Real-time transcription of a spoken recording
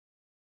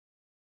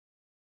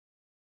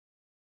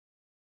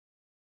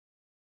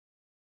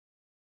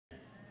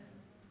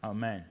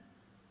Amen.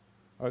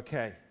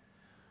 Okay.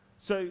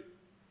 So,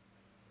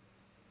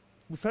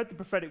 we've heard the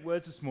prophetic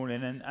words this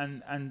morning,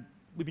 and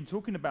we've been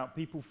talking about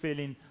people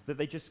feeling that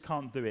they just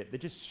can't do it. They're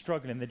just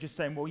struggling. They're just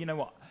saying, well, you know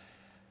what?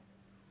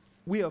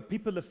 We are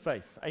people of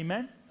faith.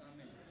 Amen?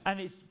 Amen. And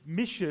it's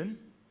mission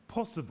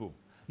possible,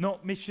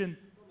 not mission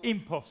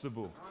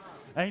impossible.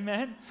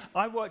 Amen?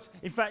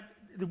 In fact,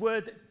 the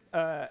word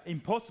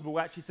impossible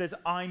actually says,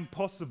 I'm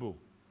possible.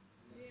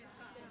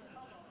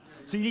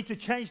 So you need to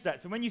change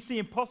that. So when you see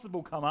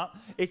impossible come up,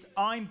 it's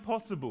I'm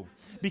possible.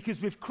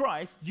 Because with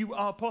Christ, you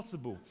are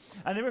possible.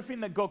 And everything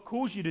that God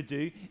calls you to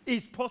do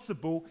is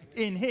possible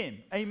in Him.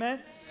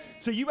 Amen?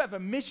 So you have a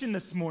mission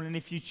this morning,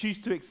 if you choose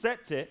to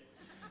accept it,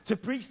 to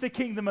preach the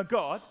kingdom of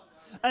God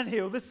and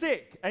heal the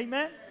sick.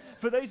 Amen?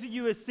 For those of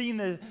you who have seen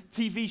the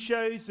TV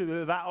shows,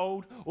 who are that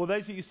old, or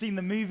those of you who have seen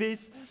the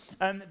movies,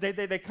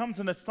 there comes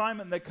an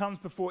assignment that comes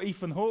before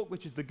Ethan Hawke,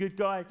 which is the good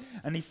guy,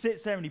 and he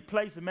sits there and he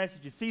plays the message,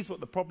 he sees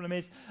what the problem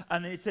is,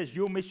 and then it says,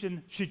 your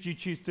mission, should you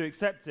choose to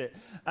accept it.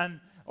 And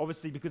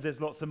obviously, because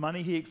there's lots of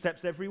money, he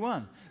accepts every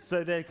one.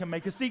 So they can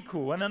make a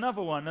sequel, and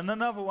another one, and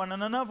another one,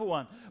 and another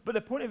one. But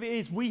the point of it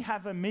is, we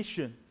have a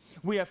mission.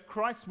 We have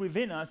Christ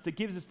within us that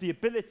gives us the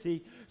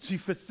ability to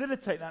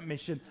facilitate that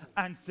mission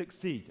and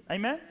succeed.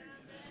 Amen?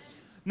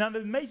 Now, the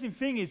amazing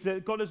thing is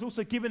that God has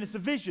also given us a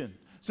vision.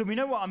 So we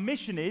know what our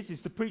mission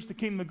is to preach the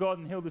kingdom of God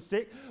and heal the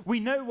sick.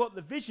 We know what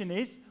the vision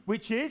is,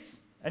 which is,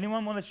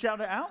 anyone want to shout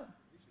it out?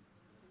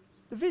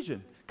 The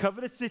vision.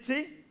 Cover the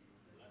city,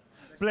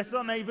 bless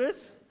our neighbors,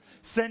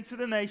 send to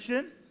the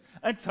nation,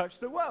 and touch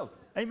the world.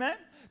 Amen?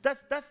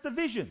 That's the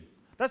vision.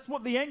 That's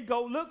what the end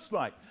goal looks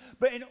like.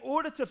 But in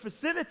order to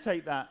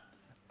facilitate that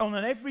on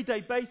an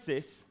everyday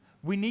basis,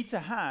 we need to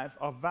have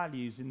our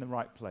values in the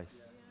right place.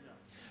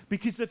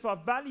 Because if our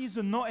values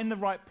are not in the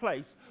right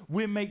place,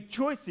 we'll make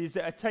choices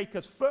that take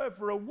us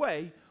further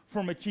away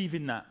from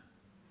achieving that.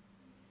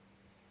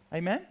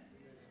 Amen?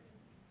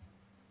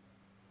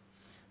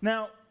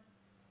 Now,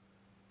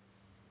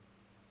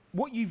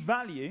 what you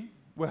value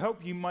will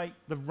help you make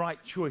the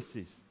right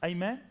choices.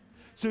 Amen?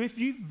 So if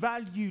you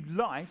value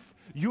life,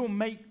 you'll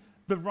make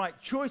the right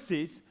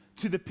choices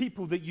to the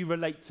people that you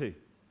relate to.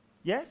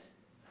 Yes?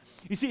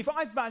 You see, if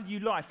I value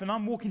life and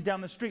I'm walking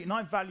down the street and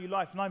I value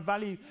life and I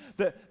value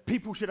that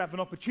people should have an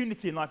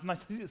opportunity in life and I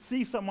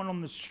see someone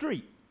on the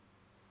street,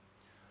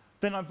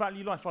 then I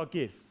value life, I'll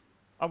give.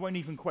 I won't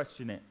even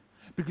question it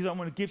because I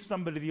want to give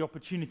somebody the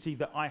opportunity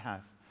that I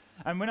have.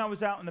 And when I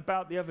was out and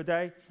about the other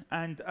day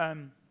and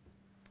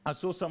I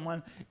saw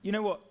someone, you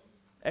know what?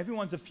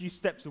 Everyone's a few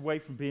steps away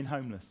from being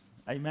homeless.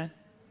 Amen?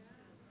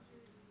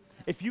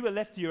 If you were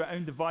left to your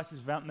own devices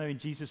without knowing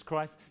Jesus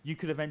Christ, you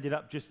could have ended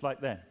up just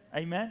like them.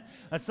 Amen?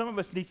 And some of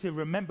us need to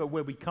remember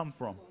where we come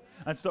from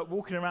and stop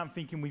walking around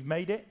thinking we've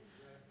made it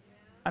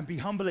and be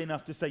humble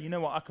enough to say, you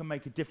know what, I can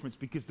make a difference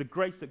because the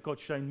grace that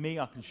God's shown me,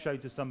 I can show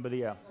to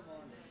somebody else.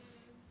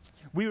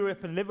 We were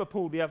up in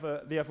Liverpool the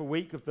other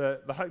week of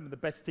the home of the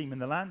best team in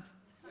the land.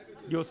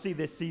 You'll see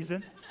this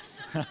season.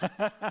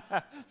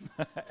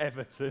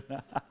 Everton.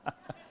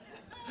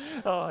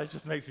 Oh, it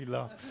just makes me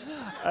laugh.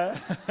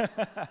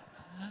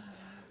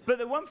 But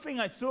the one thing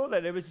I saw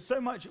there was so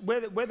much,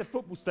 where the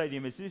football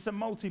stadium is, it's a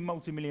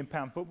multi-million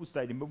pound football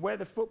stadium, but where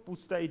the football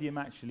stadium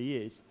actually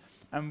is,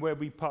 and where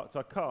we parked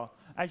our car,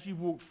 as you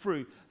walk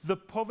through, the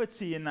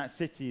poverty in that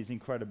city is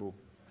incredible.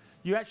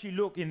 You actually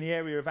look in the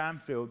area of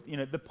Anfield, you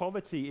know, the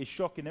poverty is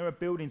shocking. There are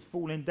buildings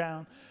falling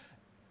down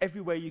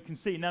everywhere you can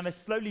see. Now, they're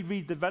slowly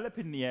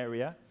redeveloping the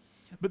area,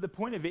 but the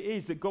point of it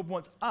is that God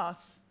wants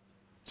us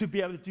to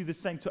be able to do the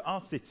same to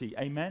our city,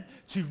 amen?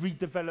 To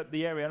redevelop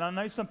the area. And I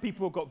know some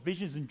people have got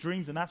visions and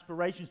dreams and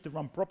aspirations to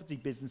run property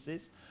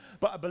businesses,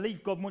 but I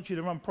believe God wants you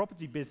to run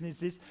property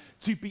businesses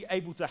to be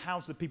able to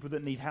house the people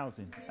that need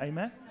housing,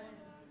 amen?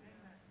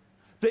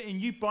 That in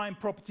you buying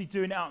property,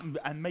 doing it out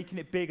and making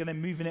it big and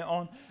then moving it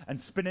on and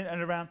spinning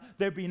it around,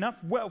 there'll be enough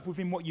wealth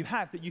within what you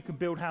have that you can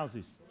build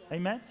houses,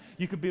 amen?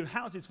 You can build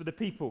houses for the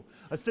people.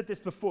 I said this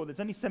before, there's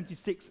only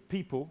 76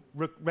 people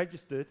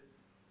registered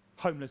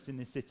homeless in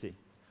this city.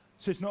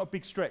 So it's not a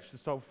big stretch to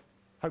solve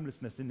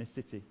homelessness in this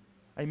city.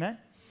 Amen?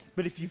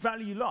 But if you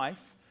value life,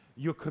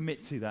 you'll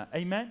commit to that.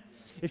 Amen?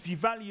 If you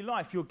value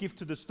life, you'll give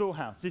to the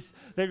storehouse.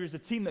 There is a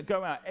team that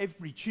go out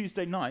every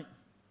Tuesday night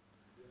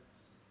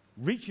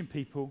reaching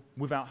people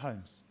without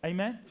homes.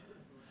 Amen?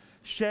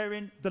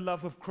 Sharing the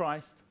love of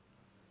Christ.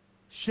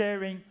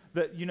 Sharing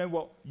that, you know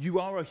what, you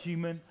are a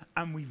human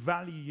and we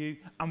value you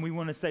and we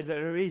want to say that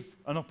there is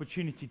an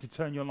opportunity to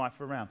turn your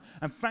life around.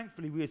 And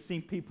thankfully, we have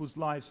seen people's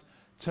lives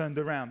turned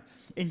around.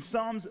 In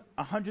Psalms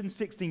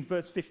 116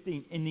 verse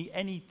 15 in the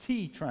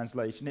NET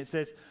translation, it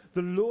says,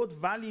 the Lord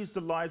values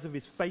the lives of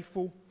his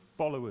faithful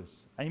followers.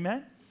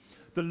 Amen?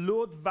 The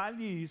Lord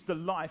values the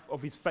life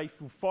of his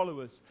faithful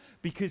followers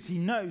because he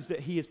knows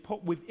that he has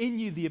put within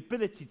you the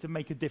ability to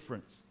make a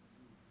difference.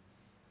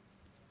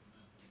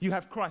 You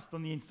have Christ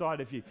on the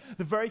inside of you.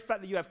 The very fact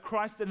that you have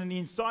Christ on the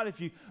inside of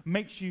you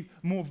makes you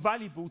more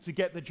valuable to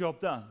get the job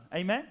done.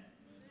 Amen?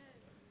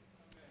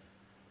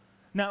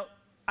 Now,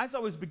 as I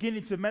was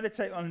beginning to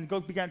meditate on, and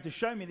God began to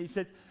show me, he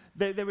said,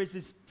 there is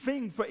this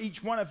thing for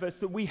each one of us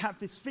that we have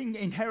this thing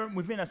inherent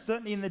within us,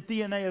 certainly in the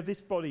DNA of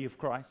this body of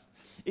Christ,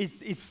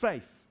 is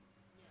faith.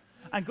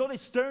 And God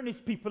is stirring his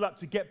people up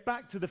to get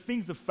back to the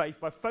things of faith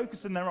by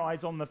focusing their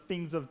eyes on the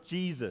things of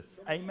Jesus.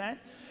 Amen?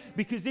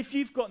 Because if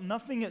you've got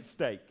nothing at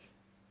stake,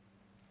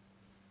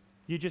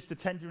 you're just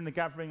attending the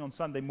gathering on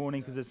Sunday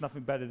morning because there's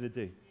nothing better to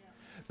do.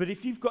 But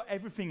if you've got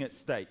everything at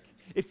stake,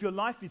 if your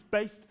life is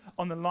based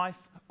on the life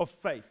of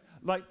faith,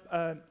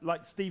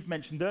 like Steve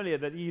mentioned earlier,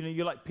 that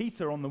you're like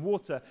Peter on the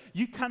water,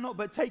 you cannot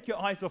but take your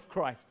eyes off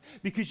Christ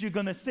because you're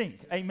going to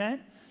sink.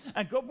 Amen?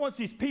 And God wants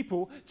his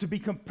people to be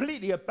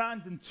completely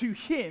abandoned to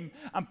him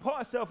and put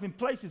ourselves in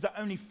places that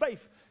only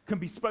faith can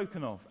be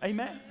spoken of.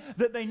 Amen?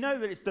 That they know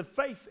that it's the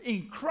faith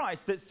in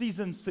Christ that sees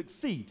them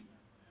succeed.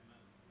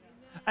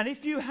 And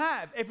if you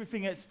have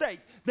everything at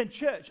stake, then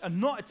church and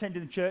not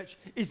attending church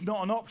is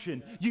not an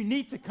option. You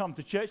need to come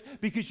to church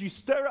because you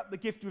stir up the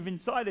gift within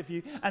inside of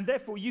you, and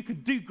therefore you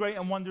can do great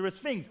and wondrous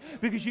things.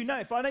 Because you know,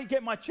 if I don't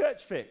get my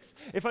church fixed,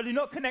 if I do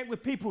not connect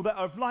with people that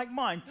are of like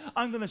mind,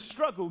 I'm going to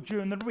struggle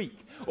during the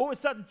week. All of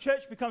a sudden,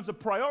 church becomes a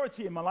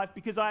priority in my life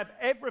because I have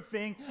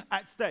everything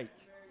at stake.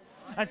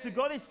 And so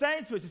God is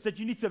saying to us, he said,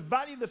 you need to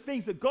value the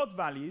things that God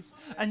values,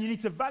 and you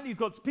need to value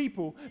God's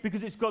people,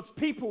 because it's God's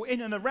people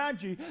in and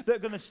around you that are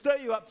going to stir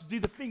you up to do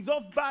the things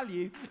of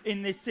value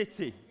in this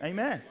city.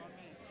 Amen.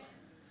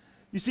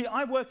 You see,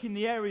 I work in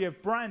the area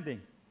of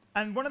branding.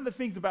 And one of the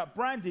things about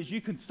brand is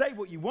you can say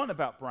what you want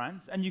about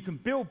brands, and you can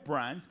build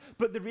brands,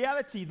 but the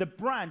reality, the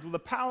brand, or the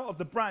power of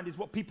the brand is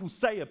what people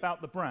say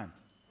about the brand.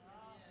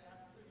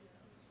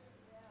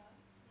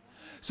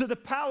 So the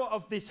power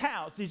of this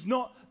house is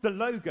not the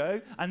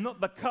logo and not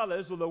the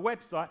colors or the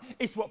website.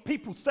 It's what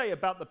people say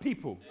about the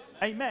people.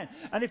 Amen.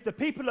 And if the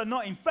people are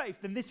not in faith,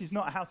 then this is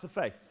not a house of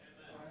faith.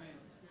 Amen.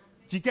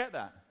 Do you get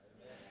that?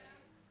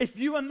 If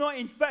you are not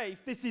in faith,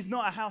 this is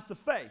not a house of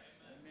faith.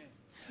 Amen.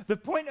 The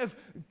point of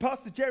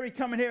Pastor Jerry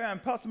coming here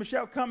and Pastor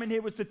Michelle coming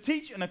here was to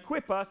teach and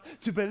equip us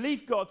to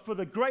believe God for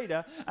the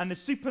greater and the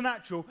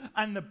supernatural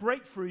and the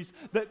breakthroughs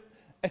that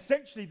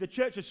essentially the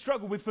church has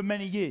struggled with for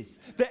many years.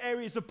 The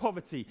areas of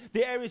poverty,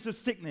 the areas of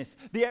sickness,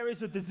 the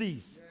areas of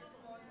disease.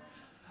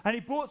 And he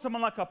brought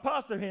someone like our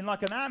pastor here,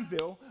 like an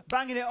anvil,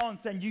 banging it on,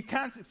 saying, you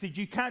can succeed,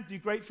 you can do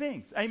great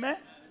things. Amen?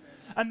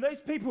 And those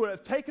people that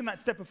have taken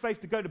that step of faith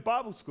to go to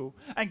Bible school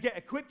and get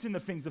equipped in the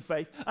things of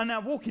faith are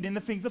now walking in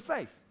the things of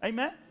faith.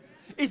 Amen?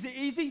 Is it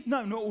easy?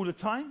 No, not all the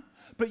time.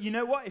 But you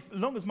know what? As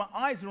long as my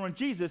eyes are on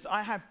Jesus,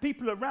 I have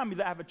people around me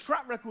that have a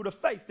track record of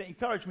faith that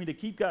encourage me to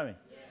keep going.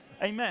 Yes.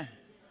 Amen.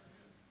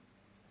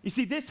 You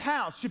see, this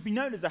house should be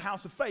known as a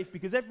house of faith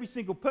because every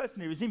single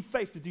person here is in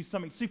faith to do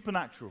something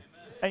supernatural.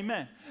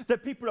 Amen.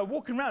 That people are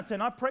walking around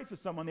saying, I prayed for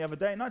someone the other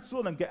day and I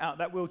saw them get out of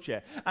that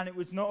wheelchair and it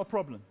was not a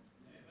problem.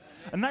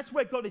 Amen. And that's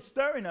where God is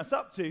stirring us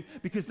up to,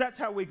 because that's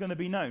how we're going to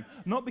be known.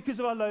 Not because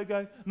of our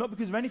logo, not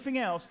because of anything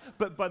else,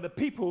 but by the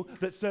people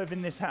that serve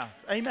in this house.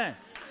 Amen.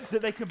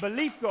 That they can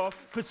believe God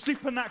for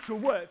supernatural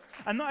works,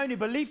 and not only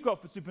believe God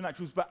for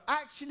supernaturals, but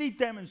actually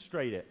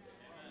demonstrate it.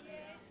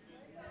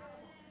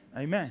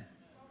 Amen.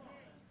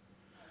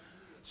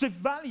 So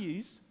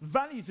values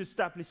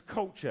establish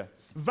culture.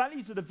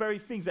 Values are the very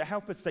things that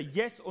help us say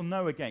yes or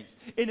no against.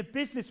 In a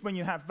business, when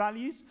you have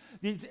values,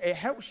 it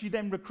helps you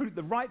then recruit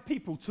the right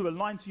people to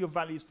align to your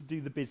values to do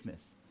the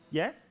business.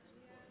 Yes?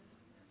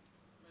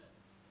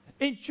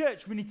 In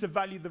church, we need to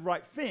value the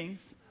right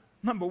things.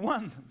 Number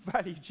one,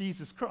 value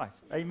Jesus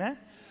Christ. Amen?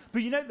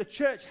 But you know, the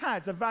church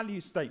has a value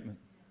statement.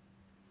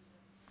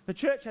 The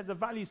church has a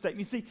value statement.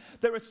 You see,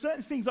 there are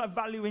certain things I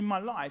value in my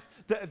life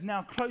that have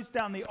now closed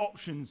down the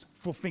options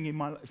for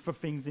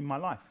things in my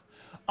life.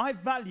 I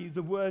value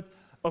the Word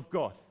of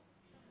God.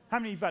 How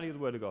many value the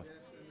Word of God?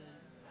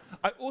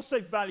 I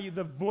also value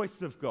the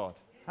voice of God.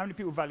 How many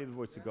people value the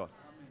voice of God?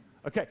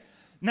 Okay.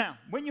 Now,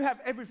 when you have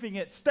everything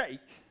at stake,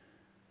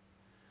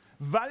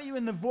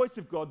 valuing the voice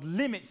of God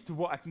limits to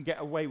what I can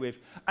get away with.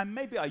 And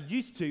maybe I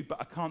used to,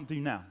 but I can't do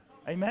now.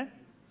 Amen?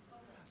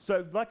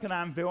 So, like an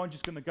anvil, I'm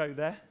just going to go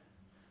there.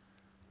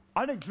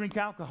 I don't drink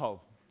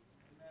alcohol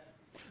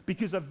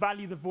because I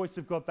value the voice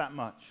of God that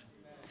much.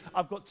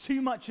 I've got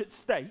too much at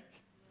stake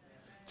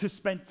to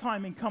spend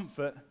time in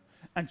comfort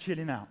and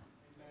chilling out.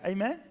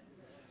 Amen?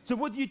 So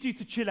what do you do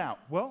to chill out?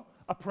 Well,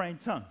 I pray in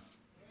tongues.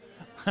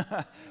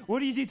 What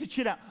do you do to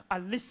chill out? I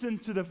listen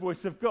to the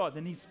voice of God,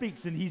 and he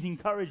speaks and he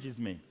encourages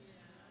me.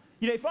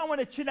 You know, if I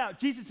want to chill out,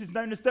 Jesus is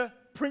known as the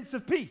Prince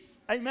of Peace.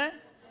 Amen?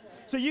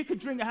 So you can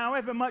drink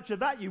however much of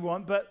that you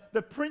want, but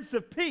the Prince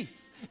of Peace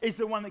is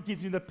the one that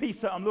gives you the peace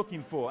that I'm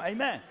looking for.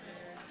 Amen.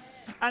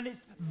 And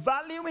it's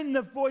valuing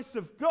the voice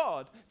of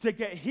God to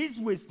get his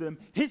wisdom,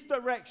 his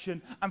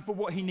direction, and for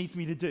what he needs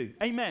me to do.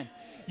 Amen.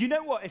 You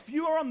know what? If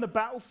you are on the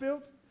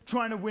battlefield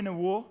trying to win a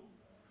war,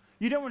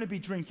 you don't want to be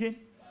drinking.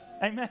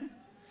 Amen.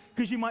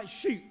 Because you might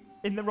shoot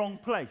in the wrong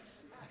place.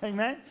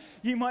 Amen.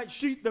 You might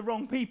shoot the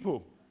wrong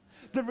people.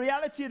 The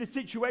reality of the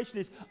situation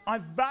is I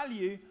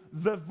value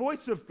the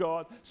voice of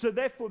God, so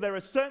therefore there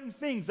are certain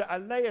things that I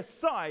lay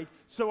aside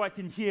so I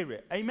can hear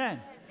it.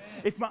 Amen.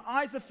 If my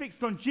eyes are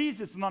fixed on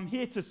Jesus and I'm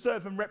here to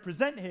serve and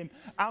represent him,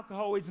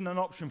 alcohol isn't an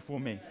option for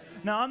me.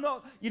 Now, I'm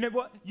not, you know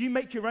what? You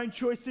make your own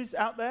choices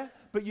out there,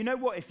 but you know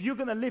what? If you're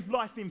going to live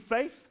life in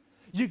faith,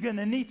 you're going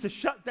to need to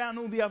shut down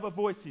all the other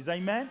voices.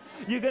 Amen.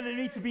 You're going to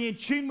need to be in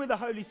tune with the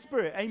Holy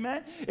Spirit.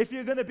 Amen. If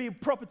you're going to be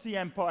property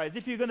empires,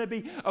 if you're going to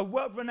be a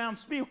world-renowned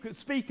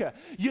speaker,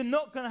 you're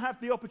not going to have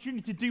the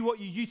opportunity to do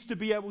what you used to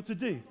be able to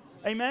do.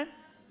 Amen.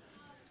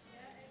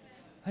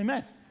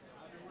 Amen.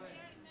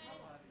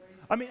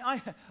 I mean,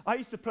 I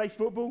used to play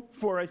football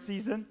for a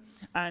season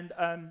and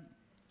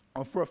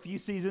or for a few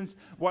seasons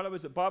while I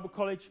was at Bible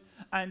college,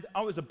 and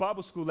I was a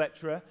Bible school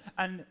lecturer,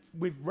 and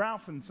with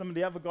Ralph and some of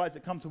the other guys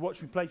that come to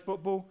watch me play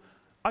football,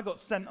 I got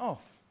sent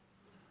off.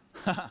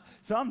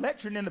 So I'm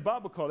lecturing in the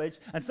Bible college,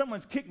 and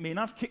someone's kicked me, and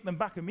I've kicked them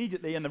back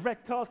immediately, and the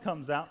red card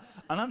comes out,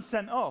 and I'm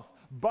sent off.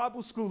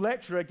 Bible school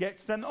lecturer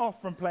gets sent off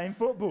from playing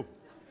football.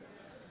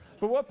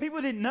 But what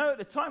people didn't know at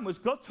the time was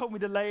God told me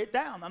to lay it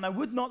down, and I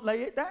would not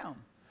lay it down,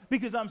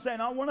 because I'm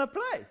saying I want to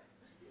play.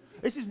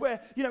 This is where,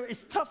 you know,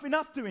 it's tough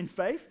enough doing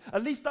faith.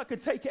 At least I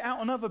could take it out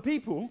on other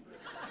people.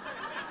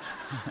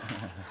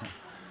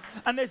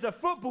 And there's a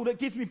football that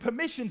gives me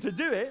permission to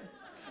do it,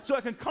 so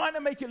I can kind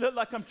of make it look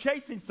like I'm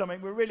chasing something,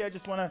 but really I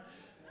just want to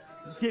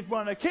give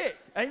one a kick.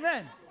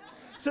 Amen.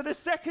 So the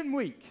second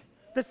week,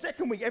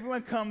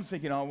 everyone comes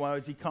thinking, oh, well,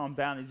 is he calmed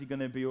down? Is he going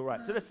to be all right?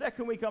 So the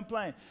second week I'm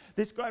playing,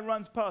 this guy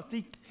runs past.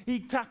 He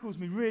tackles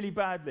me really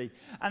badly.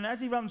 And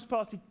as he runs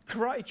past, he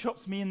karate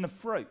chops me in the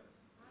throat.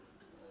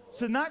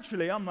 So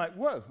naturally, I'm like,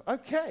 whoa,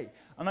 okay.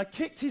 And I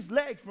kicked his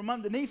leg from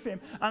underneath him,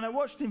 and I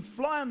watched him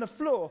fly on the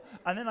floor,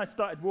 and then I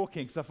started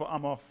walking, because I thought,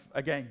 I'm off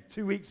again,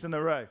 2 weeks in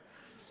a row.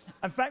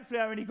 And thankfully,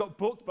 I only got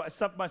booked, but I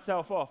subbed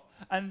myself off.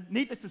 And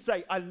needless to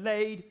say, I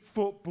laid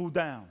football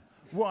down.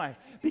 Why?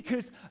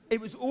 Because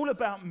it was all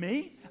about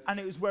me, and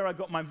it was where I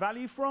got my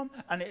value from,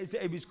 and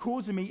it was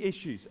causing me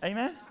issues.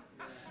 Amen?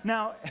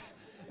 Now,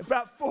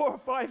 about 4 or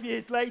 5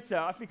 years later,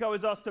 I think I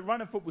was asked to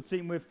run a football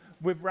team with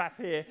Raf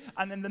here,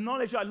 and then the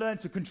knowledge I learned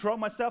to control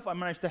myself, I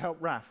managed to help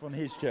Raf on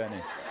his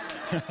journey.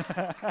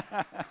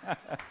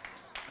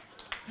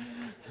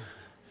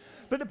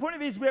 But the point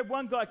of it is, we had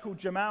one guy called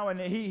Jamal, and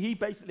he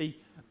basically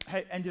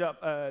ended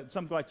up,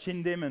 some guy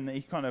chinned him, and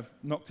he kind of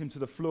knocked him to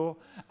the floor.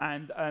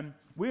 And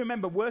we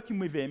remember working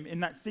with him in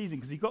that season,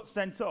 because he got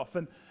sent off.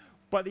 And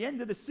by the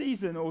end of the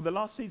season, or the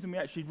last season we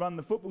actually run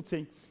the football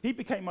team, he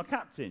became our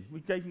captain. We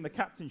gave him the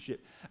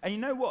captainship. And you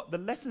know what? The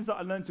lessons that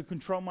I learned to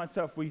control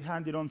myself, we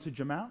handed on to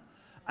Jamal.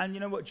 And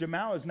you know what?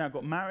 Jamal has now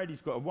got married.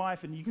 He's got a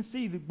wife. And you can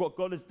see what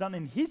God has done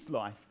in his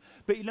life.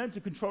 But he learned to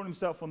control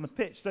himself on the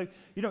pitch. So,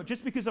 you know,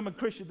 just because I'm a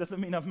Christian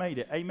doesn't mean I've made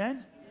it.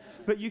 Amen?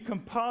 But you can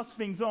pass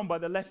things on by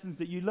the lessons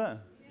that you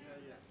learn.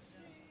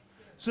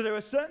 So there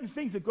are certain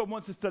things that God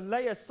wants us to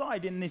lay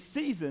aside in this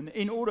season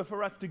in order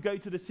for us to go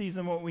to the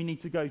season what we need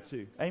to go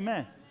to.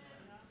 Amen.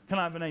 Can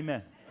I have an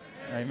amen?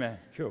 Amen. Amen.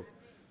 Cool.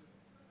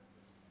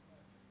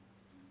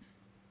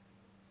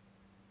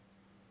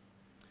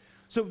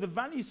 So the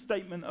value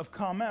statement of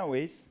Carmel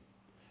is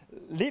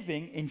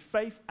living in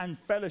faith and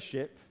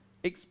fellowship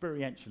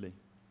experientially.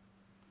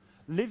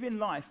 Living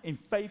life in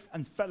faith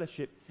and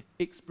fellowship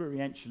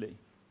experientially.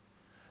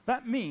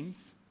 That means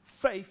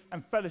faith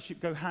and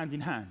fellowship go hand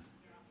in hand.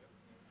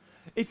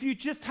 If you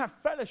just have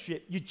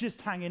fellowship, you're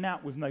just hanging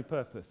out with no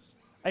purpose.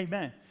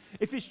 Amen.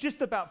 If it's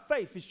just about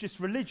faith, it's just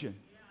religion.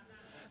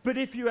 But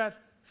if you have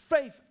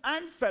faith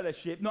and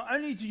fellowship, not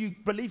only do you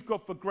believe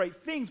God for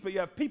great things, but you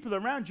have people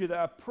around you that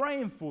are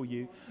praying for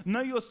you,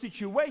 know your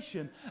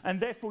situation, and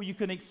therefore you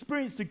can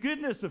experience the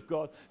goodness of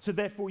God, so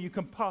therefore you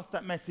can pass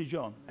that message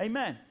on.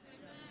 Amen.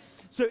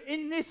 So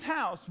in this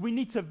house, we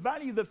need to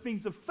value the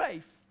things of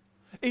faith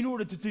in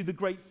order to do the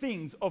great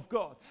things of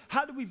God.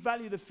 How do we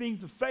value the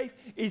things of faith?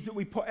 Is that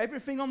we put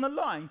everything on the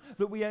line,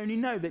 that we only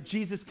know that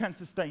Jesus can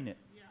sustain it.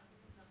 Yeah.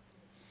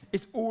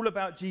 It's all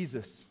about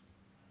Jesus.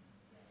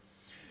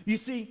 You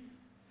see,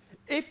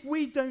 if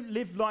we don't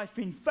live life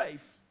in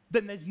faith,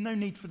 then there's no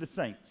need for the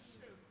saints.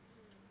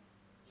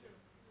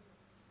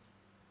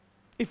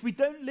 If we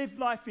don't live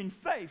life in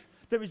faith,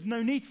 there is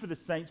no need for the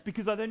saints,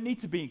 because I don't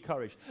need to be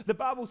encouraged. The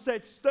Bible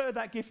says, stir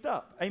that gift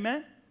up.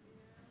 Amen?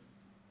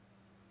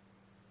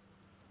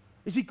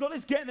 You see, God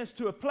is getting us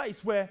to a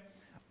place where,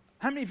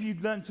 how many of you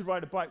learned to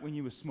ride a bike when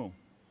you were small?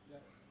 Yeah.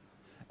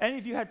 Any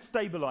of you had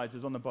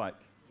stabilizers on the bike?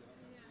 Yeah.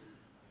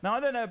 Now, I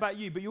don't know about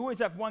you, but you always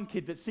have one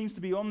kid that seems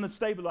to be on the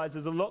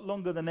stabilizers a lot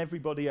longer than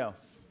everybody else.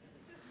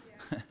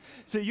 Yeah.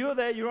 So you're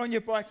there, you're on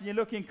your bike, and you're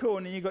looking cool,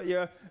 and then you've got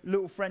your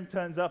little friend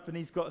turns up, and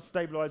he's got a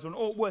stabilizer on.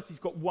 Or worse, he's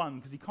got one,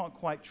 because he can't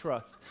quite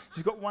trust. So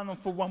he's got one on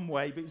for one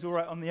way, but he's all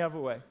right on the other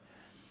way.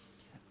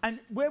 And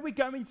where we're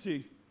going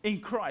to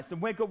in Christ,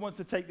 and where God wants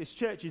to take this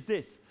church is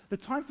this. The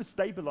time for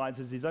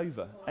stabilizers is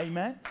over.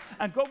 Amen?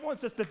 And God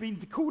wants us to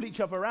call each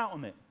other out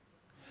on it.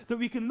 That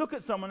we can look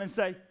at someone and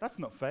say, that's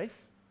not faith.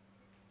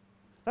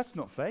 That's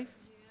not faith.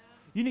 Yeah.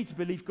 You need to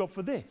believe God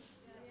for this.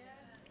 Yeah.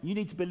 You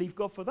need to believe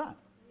God for that.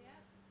 Yeah.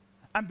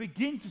 and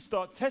begin to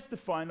start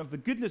testifying of the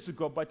goodness of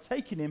God by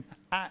taking him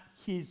at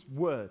his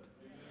word.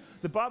 Amen.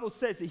 The Bible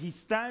says that he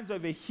stands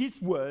over his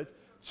word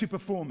to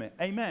perform it.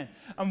 Amen.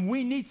 And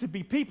we need to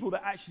be people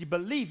that actually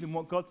believe in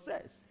what God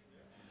says.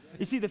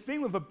 You see, the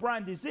thing with a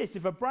brand is this.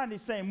 If a brand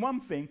is saying one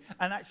thing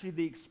and actually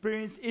the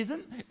experience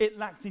isn't, it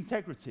lacks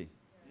integrity.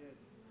 Yes.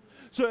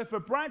 So if a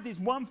brand is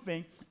one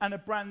thing and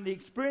the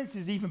experience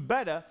is even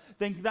better,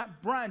 then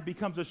that brand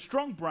becomes a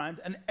strong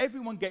brand and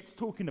everyone gets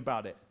talking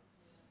about it.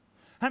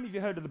 How many of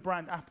you heard of the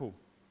brand Apple?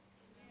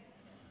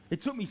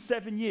 It took me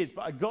 7 years,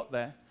 but I got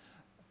there.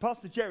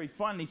 Pastor Jerry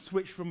finally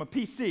switched from a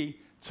PC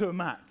to a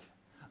Mac.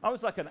 I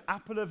was like an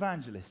Apple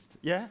evangelist,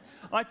 yeah?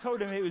 I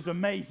told him it was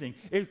amazing.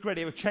 It was great.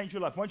 It would change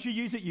your life. Once you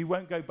use it, you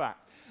won't go back.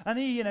 And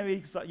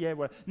he's like, yeah,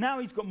 well, now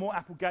he's got more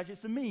Apple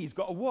gadgets than me. He's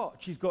got a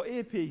watch. He's got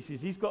earpieces.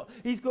 He's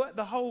got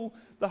the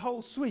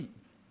whole suite.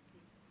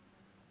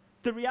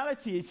 The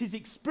reality is his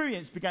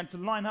experience began to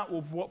line up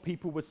with what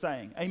people were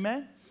saying.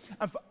 Amen?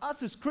 And for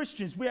us as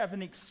Christians, we have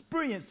an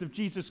experience of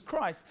Jesus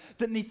Christ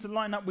that needs to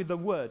line up with the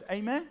word.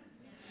 Amen?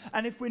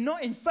 And if we're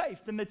not in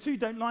faith, then the two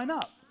don't line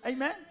up.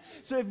 Amen?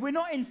 So if we're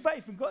not in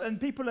faith and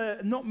people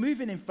are not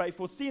moving in faith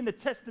or seeing the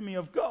testimony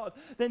of God,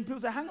 then people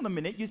say, hang on a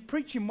minute, you're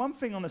preaching one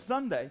thing on a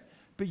Sunday,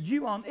 but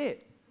you aren't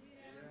it.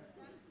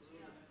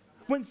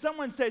 When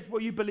someone says, well,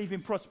 you believe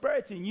in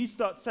prosperity, and you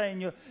start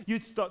saying, you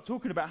start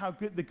talking about how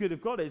good the good of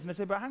God is, and they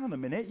say, but hang on a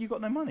minute, you've got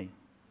no money.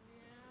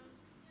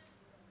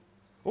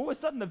 All of a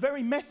sudden, the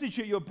very message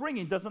that you're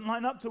bringing doesn't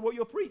line up to what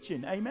you're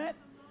preaching. Amen?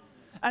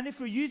 And if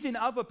you're using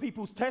other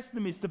people's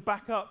testimonies to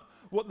back up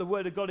what the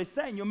Word of God is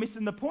saying, you're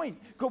missing the point.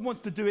 God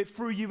wants to do it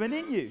through you and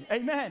in you.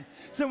 Amen?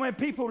 So when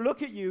people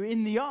look at you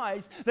in the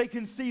eyes, they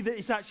can see that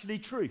it's actually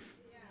truth.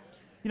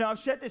 You know, I've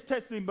shared this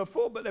testimony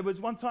before, but there was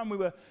one time we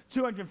were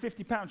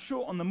 £250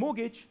 short on the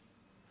mortgage.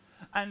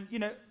 And, you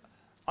know,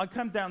 I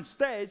come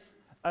downstairs.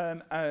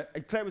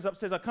 Claire was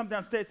upstairs. I come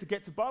downstairs to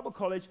get to Bible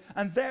college,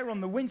 and there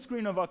on the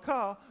windscreen of our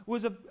car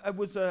was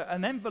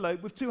an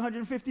envelope with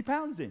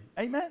 £250 in.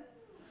 Amen?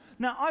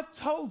 Now, I've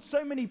told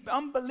so many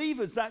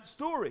unbelievers that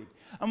story,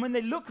 and when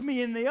they look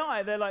me in the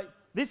eye, they're like,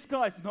 this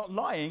guy's not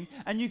lying,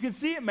 and you can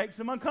see it makes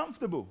them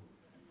uncomfortable.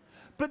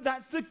 But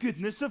that's the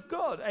goodness of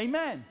God.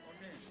 Amen?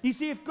 You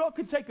see, if God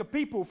can take a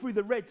people through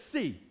the Red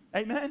Sea,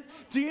 amen,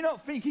 do you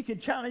not think he can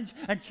challenge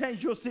and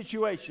change your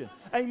situation?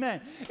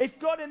 Amen. If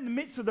God in the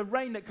midst of the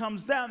rain that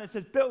comes down and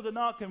says, build an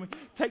ark and we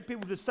take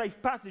people to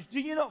safe passage, do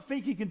you not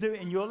think he can do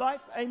it in your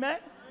life? Amen.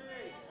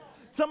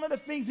 Some of the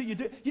things that you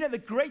do, you know, the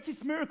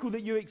greatest miracle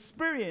that you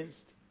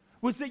experienced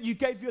was that you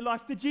gave your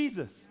life to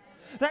Jesus.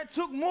 That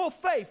took more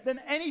faith than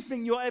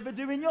anything you'll ever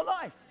do in your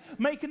life,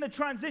 making the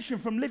transition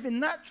from living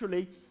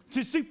naturally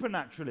to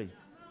supernaturally.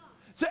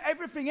 So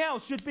everything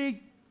else should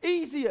be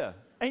easier.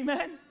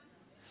 Amen.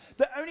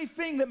 The only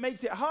thing that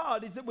makes it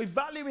hard is that we're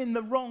valuing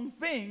the wrong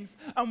things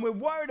and we're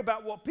worried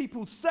about what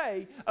people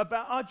say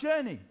about our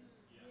journey.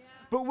 Yeah.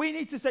 But we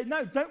need to say,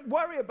 no, don't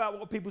worry about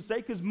what people say,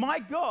 because my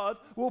God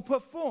will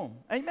perform.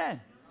 Amen.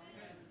 Amen.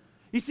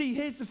 You see,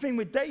 here's the thing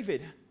with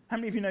David. How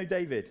many of you know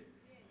David?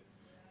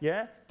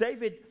 Yeah?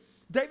 David,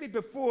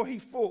 before he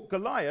fought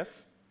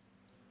Goliath,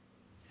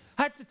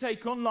 had to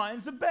take on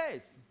lions and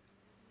bears.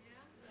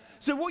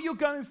 So what you're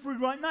going through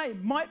right now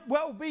might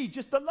well be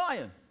just a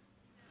lion,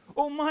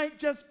 or might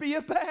just be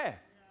a bear.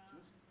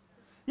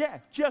 Yeah,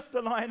 just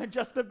a lion and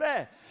just a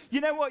bear. You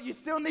know what? You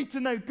still need to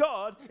know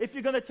God if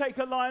you're going to take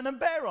a lion and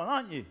bear on,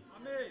 aren't you?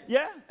 Amen.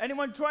 Yeah?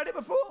 Anyone tried it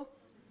before?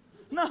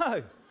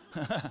 No.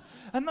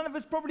 And none of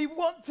us probably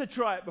want to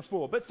try it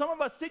before. But some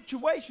of our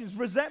situations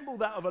resemble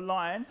that of a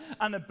lion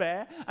and a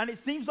bear. And it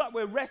seems like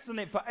we're wrestling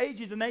it for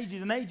ages and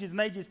ages and ages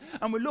and ages.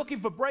 And we're looking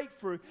for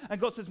breakthrough.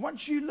 And God says,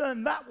 once you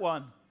learn that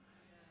one,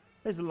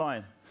 here's a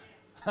lion.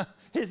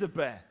 Here's a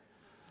bear.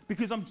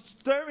 Because I'm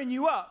stirring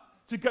you up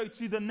to go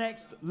to the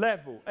next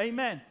level.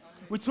 Amen.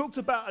 We talked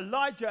about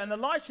Elijah and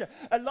Elisha.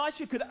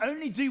 Elisha could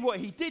only do what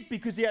he did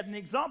because he had an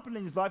example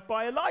in his life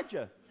by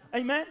Elijah.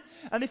 Amen.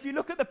 And if you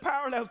look at the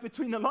parallels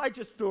between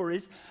Elijah's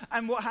stories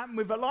and what happened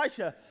with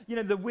Elisha, you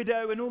know, the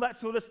widow and all that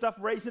sort of stuff,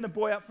 raising a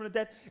boy up from the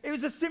dead, it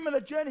was a similar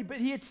journey, but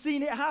he had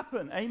seen it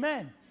happen.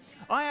 Amen.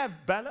 I have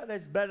Bella,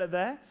 there's Bella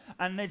there,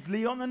 and there's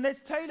Leon and there's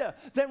Taylor.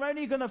 They're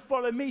only going to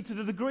follow me to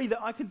the degree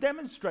that I can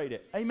demonstrate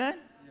it. Amen?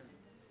 Yeah.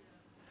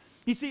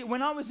 You see,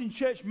 when I was in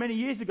church many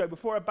years ago,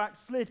 before I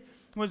backslid,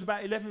 was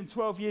about 11,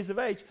 12 years of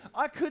age,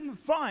 I couldn't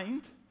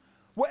find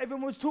what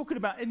everyone was talking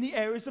about in the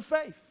areas of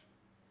faith.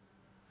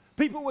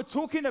 People were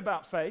talking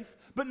about faith,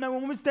 but no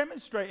one was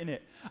demonstrating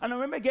it. And I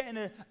remember getting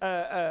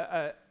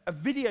a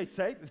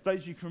videotape, if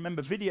those of you can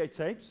remember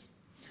videotapes,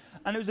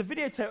 and there was a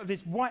videotape of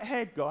this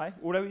white-haired guy,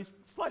 although he's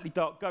slightly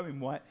dark going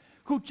white,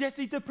 called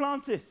Jesse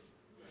Duplantis.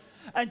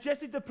 And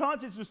Jesse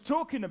Duplantis was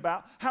talking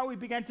about how he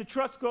began to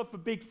trust God for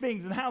big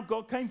things and how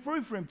God came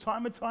through for him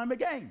time and time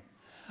again.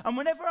 And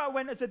whenever I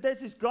went and said, there's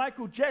this guy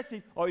called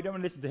Jesse, oh, you don't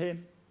want to listen to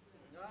him?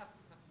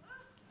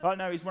 Oh,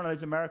 no, he's one of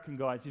those American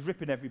guys. He's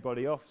ripping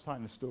everybody off,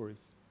 telling the stories.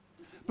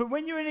 But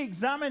when you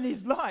examine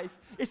his life,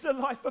 it's a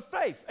life of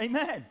faith.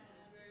 Amen.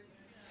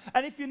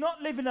 And if you're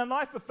not living a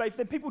life of faith,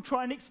 then people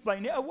try and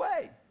explain it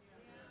away.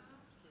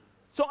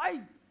 So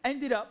I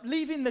ended up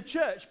leaving the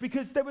church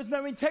because there was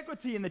no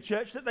integrity in the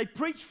church, that they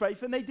preached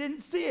faith and they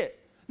didn't see it.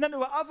 Now, there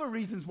were other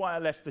reasons why I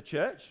left the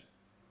church.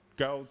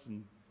 Girls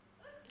and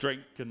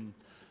drink and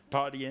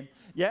partying,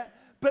 yeah?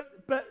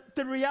 But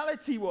the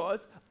reality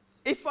was,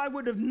 if I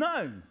would have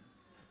known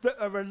that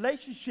a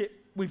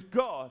relationship with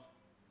God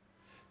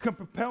can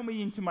propel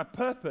me into my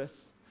purpose,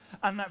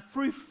 and that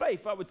through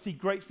faith I would see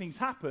great things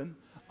happen,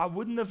 I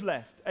wouldn't have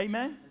left.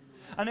 Amen?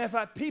 And if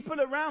I had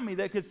people around me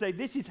that could say,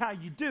 this is how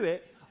you do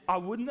it, I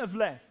wouldn't have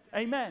left.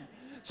 Amen?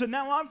 So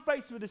now I'm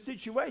faced with a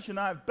situation.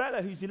 I have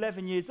Bella, who's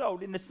 11 years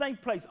old, in the same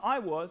place I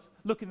was,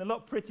 looking a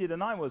lot prettier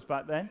than I was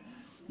back then,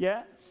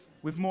 yeah,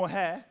 with more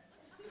hair,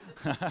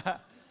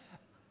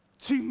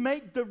 to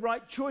make the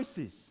right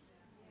choices.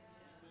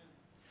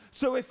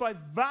 So if I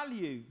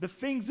value the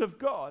things of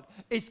God,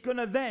 it's going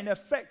to then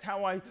affect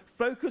how I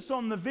focus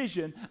on the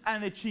vision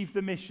and achieve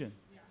the mission.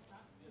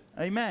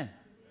 Amen.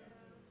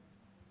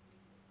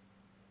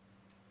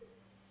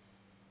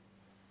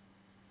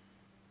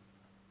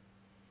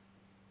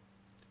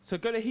 So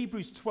go to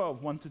Hebrews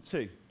 12, 1 to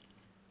 2.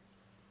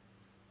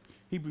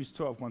 Hebrews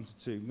 12, 1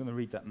 to 2. I'm going to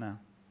read that now.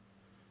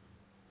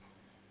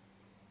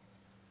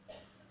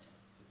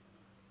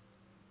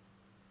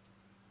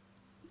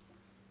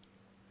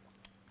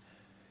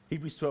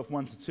 Hebrews 12,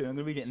 1 to 2. I'm going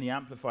to read it in the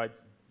Amplified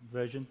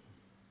version.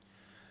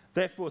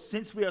 Therefore,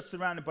 since we are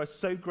surrounded by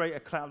so great a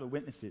cloud of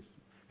witnesses,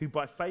 who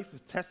by faith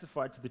have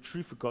testified to the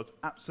truth of God's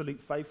absolute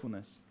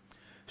faithfulness,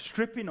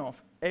 stripping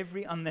off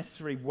every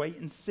unnecessary weight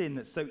and sin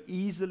that so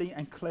easily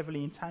and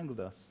cleverly entangled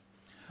us,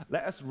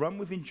 let us run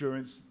with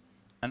endurance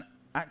and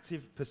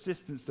active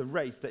persistence the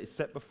race that is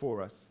set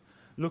before us,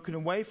 looking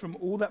away from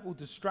all that will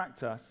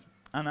distract us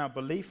and our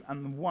belief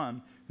and the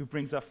one who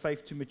brings our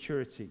faith to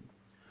maturity,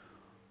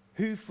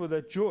 who for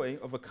the joy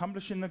of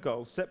accomplishing the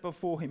goal set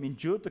before him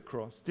endured the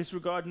cross,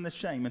 disregarding the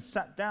shame, and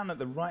sat down at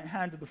the right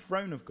hand of the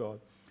throne of God,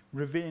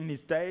 revealing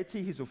his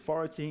deity, his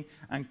authority,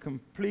 and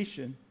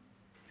completion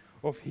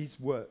of his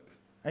work.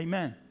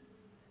 Amen.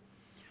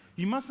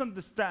 You must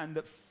understand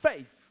that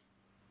faith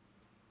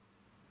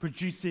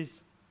produces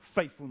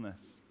faithfulness.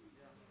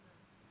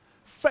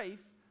 Faith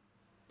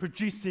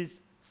produces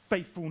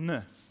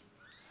faithfulness.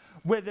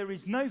 Where there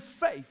is no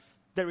faith,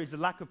 there is a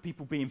lack of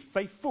people being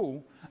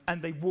faithful,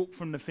 and they walk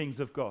from the things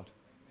of God.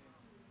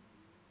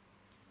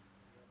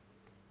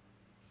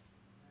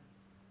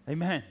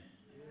 Amen.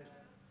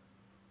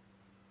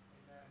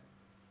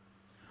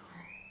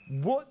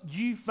 What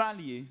you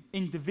value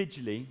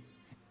individually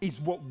is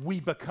what we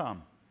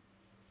become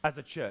as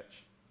a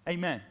church.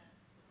 Amen.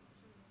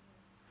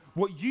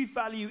 What you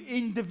value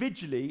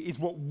individually is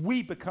what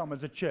we become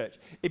as a church.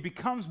 It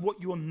becomes what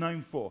you're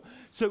known for.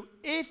 So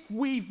if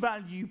we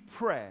value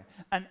prayer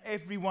and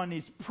everyone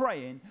is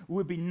praying,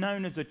 we'll be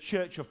known as a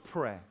church of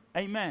prayer.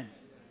 Amen.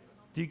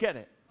 Do you get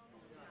it?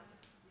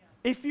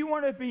 If you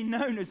want to be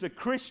known as a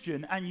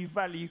Christian and you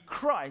value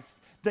Christ,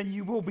 then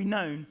you will be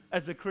known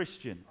as a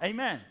Christian.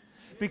 Amen.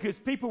 Because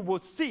people will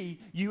see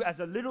you as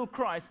a little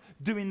Christ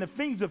doing the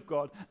things of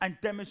God and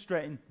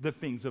demonstrating the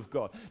things of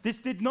God. This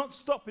did not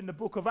stop in the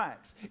book of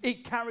Acts.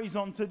 It carries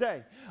on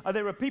today.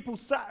 There are people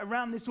sat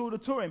around this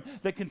auditorium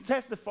that can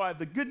testify of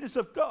the goodness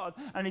of God,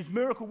 and his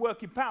miracle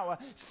working power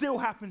still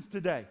happens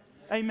today.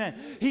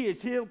 Amen. He has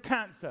healed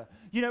cancer.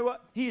 You know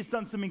what? He has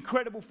done some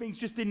incredible things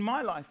just in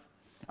my life.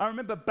 I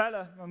remember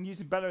Bella. I'm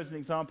using Bella as an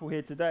example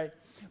here today.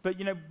 But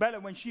you know, Bella,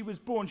 when she was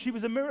born, she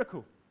was a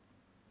miracle.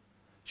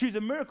 She was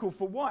a miracle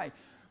for why?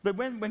 But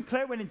when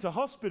Claire went into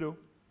hospital,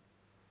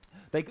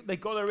 they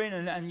got her in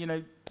and you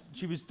know,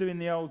 she was doing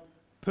the old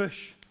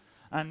push,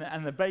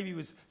 and the baby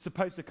was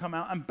supposed to come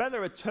out, and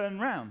Bella had turned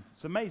round.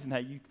 It's amazing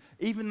how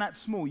even that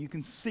small, you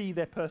can see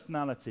their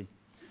personality,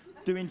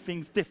 doing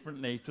things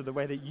differently to the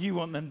way that you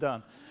want them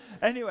done.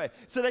 Anyway,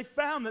 so they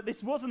found that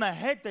this wasn't a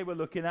head they were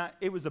looking at,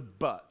 it was a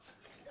butt.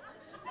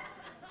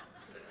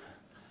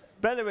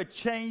 Bella had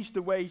changed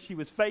the way she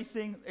was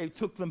facing. It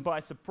took them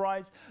by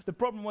surprise. The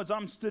problem was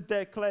I'm stood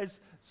there, Claire's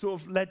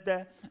sort of led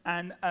there,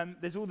 and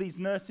there's all these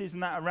nurses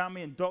and that around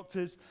me and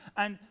doctors,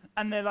 and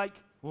they're like,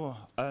 oh,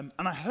 and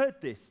I heard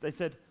this. They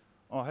said,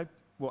 oh, I hope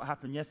what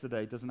happened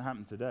yesterday doesn't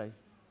happen today.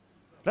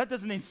 That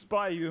doesn't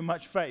inspire you in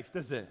much faith,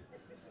 does it?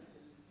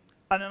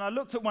 And then I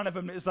looked at one of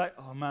them, and it was like,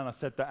 oh man, I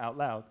said that out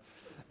loud.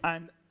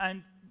 And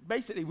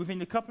basically, within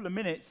a couple of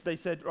minutes, they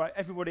said, right,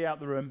 everybody out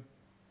the room,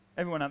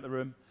 everyone out the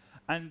room.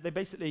 And they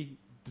basically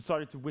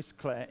decided to whisk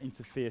Claire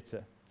into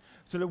theatre.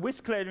 So they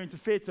whisked Claire into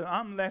theatre.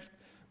 I'm left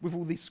with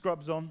all these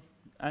scrubs on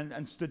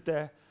and stood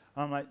there.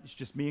 I'm like, it's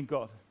just me and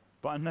God.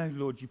 But I know,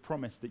 Lord, you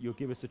promised that you'll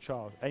give us a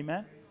child.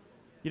 Amen?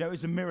 You know, it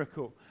was a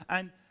miracle.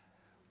 And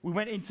we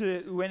went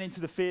into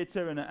the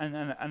theatre,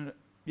 and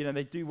you know,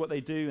 they do what they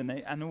do,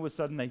 and all of a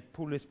sudden they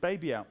pull this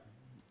baby out.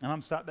 And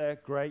I'm sat there,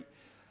 great.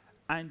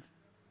 And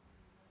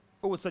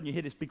all of a sudden you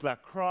hear this big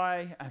loud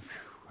cry, and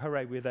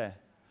hooray, we're there.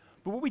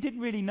 But what we didn't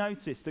really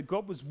notice, that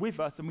God was with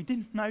us, and we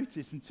didn't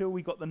notice until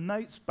we got the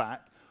notes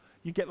back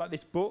you get like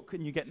this book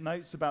and you get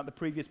notes about the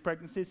previous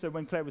pregnancies. So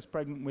when Claire was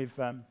pregnant with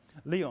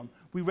Leon,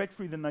 we read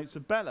through the notes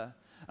of Bella.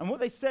 And what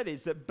they said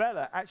is that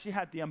Bella actually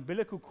had the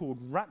umbilical cord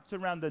wrapped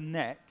around her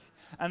neck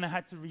and they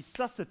had to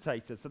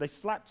resuscitate her. So they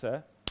slapped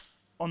her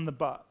on the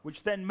butt,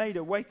 which then made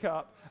her wake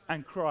up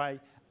and cry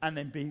and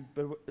then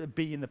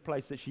be in the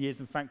place that she is.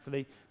 And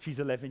thankfully, she's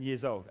 11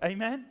 years old.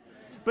 Amen?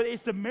 But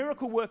it's the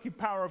miracle working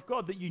power of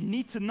God that you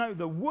need to know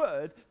the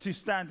word to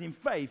stand in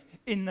faith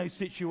in those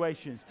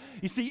situations.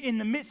 You see, in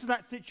the midst of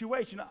that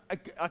situation,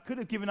 I could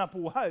have given up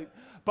all hope,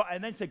 but I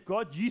then said,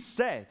 God, you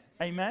said,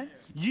 amen?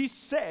 You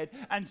said,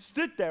 and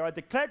stood there. I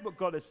declared what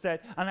God has said,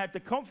 and I had the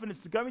confidence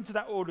to go into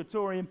that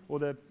auditorium, or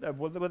the,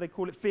 what they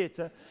call it,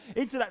 theater,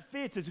 into that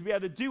theater to be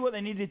able to do what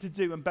they needed to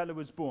do, and Bella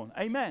was born.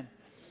 Amen?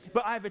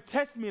 But I have a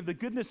testimony of the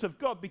goodness of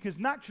God, because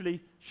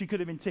naturally, she could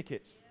have been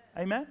tickets.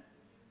 Amen?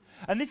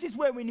 And this is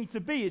where we need to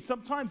be.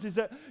 Sometimes is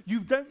that you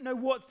don't know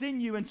what's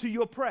in you until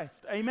you're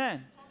pressed.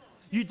 Amen.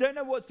 You don't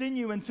know what's in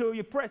you until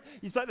you're pressed.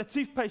 It's like the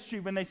toothpaste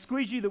tube. When they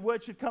squeeze you, the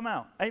word should come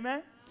out.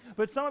 Amen.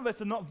 But some of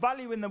us are not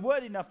valuing the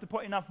word enough to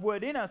put enough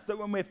word in us that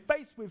when we're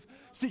faced with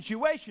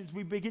situations,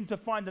 we begin to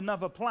find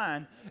another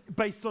plan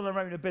based on our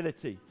own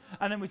ability.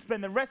 And then we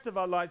spend the rest of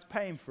our lives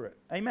paying for it.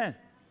 Amen.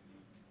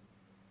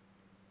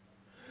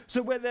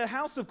 So where the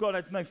house of God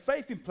has no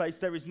faith in place,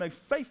 there is no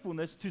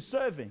faithfulness to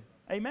serving.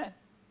 Amen.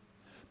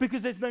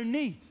 Because there's no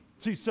need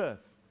to serve.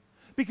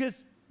 Because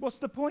what's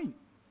the point?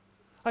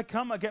 I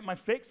come, I get my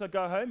fix, I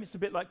go home. It's a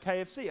bit like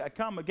KFC. I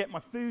come, I get my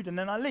food, and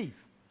then I leave.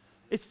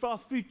 It's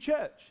fast food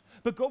church.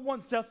 But God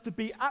wants us to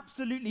be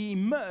absolutely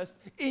immersed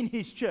in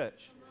his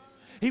church.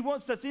 He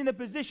wants us in a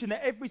position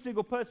that every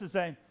single person is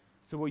saying,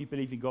 so what are you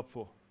believing God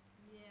for?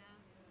 Yeah.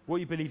 What are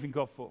you believing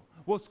God for?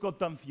 What's God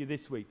done for you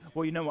this week?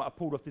 Well, you know what? I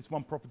pulled off this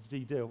one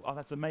property deal. Oh,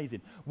 that's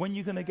amazing. When are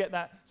you going to get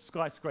that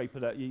skyscraper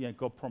that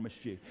God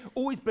promised you?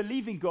 Always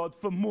believing God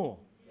for more.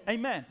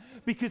 Amen.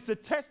 Because the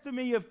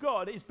testimony of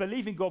God is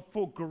believing God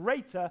for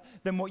greater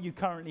than what you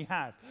currently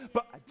have.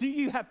 But do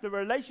you have the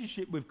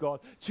relationship with God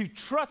to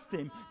trust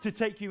him to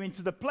take you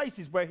into the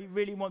places where he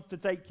really wants to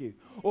take you?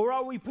 Or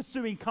are we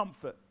pursuing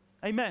comfort?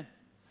 Amen.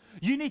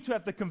 You need to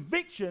have the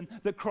conviction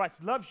that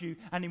Christ loves you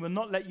and he will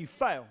not let you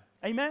fail.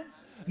 Amen.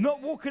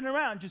 Not walking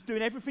around just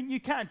doing everything you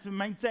can to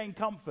maintain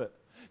comfort.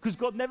 Because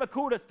God never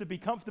called us to be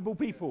comfortable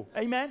people.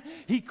 Amen.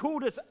 He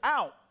called us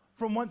out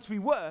from whence we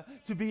were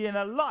to be in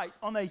a light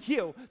on a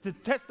hill to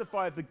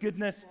testify of the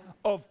goodness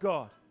of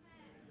God.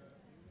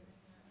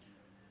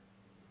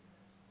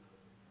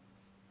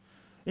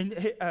 In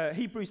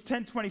Hebrews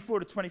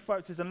 10:24-25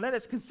 it says, and let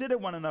us consider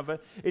one another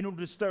in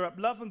order to stir up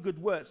love and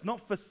good works,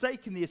 not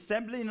forsaking the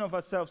assembling of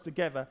ourselves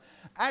together,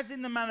 as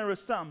in the manner of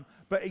some,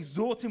 but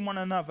exhorting one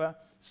another,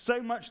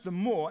 so much the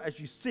more as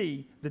you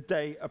see the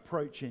day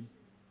approaching.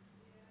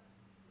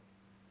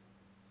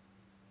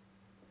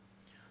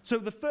 So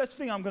the first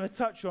thing I'm going to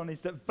touch on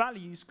is that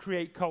values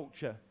create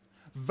culture.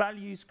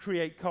 Values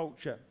create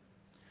culture.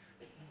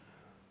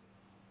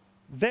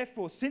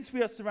 Therefore, since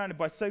we are surrounded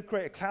by so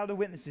great a cloud of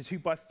witnesses who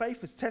by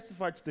faith has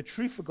testified to the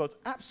truth of God's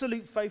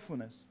absolute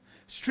faithfulness,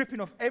 stripping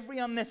off every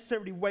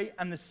unnecessary weight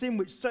and the sin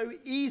which so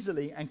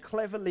easily and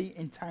cleverly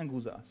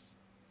entangles us.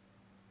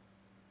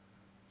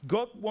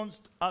 God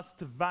wants us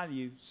to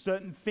value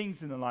certain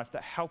things in the life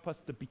that help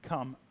us to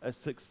become a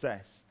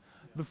success.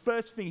 The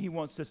first thing he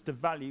wants us to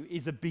value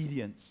is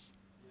obedience.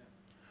 Yeah.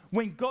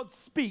 When God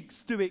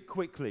speaks, do it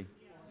quickly.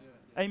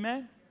 Yeah.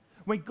 Amen?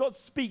 When God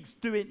speaks,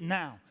 do it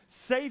now.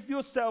 Save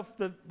yourself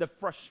the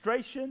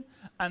frustration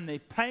and the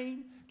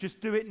pain.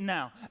 Just do it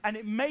now. And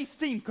it may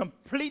seem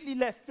completely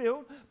left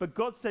field, but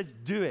God says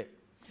do it.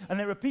 And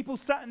there are people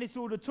sat in this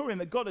auditorium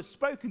that God has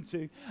spoken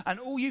to, and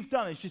all you've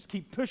done is just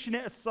keep pushing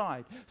it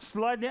aside,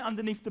 sliding it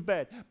underneath the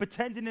bed,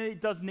 pretending that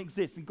it doesn't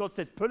exist. And God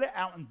says, pull it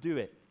out and do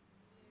it.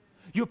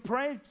 You're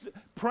praying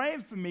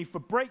for me for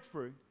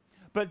breakthrough,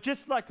 but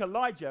just like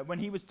Elijah, when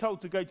he was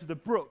told to go to the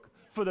brook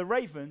for the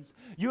ravens,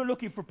 you're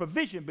looking for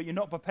provision, but you're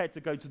not prepared to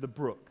go to the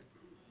brook.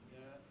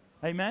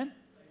 Yeah. Amen?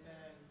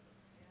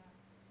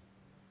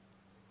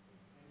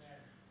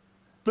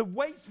 The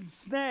weights and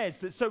snares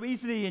that so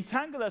easily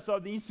entangle us are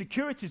the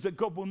insecurities that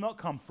God will not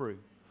come through.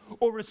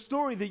 Or a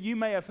story that you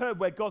may have heard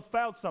where God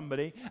failed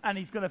somebody and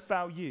he's going to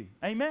fail you.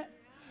 Amen?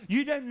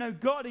 You don't know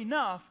God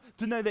enough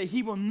to know that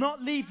he will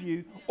not leave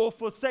you or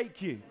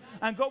forsake you.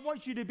 And God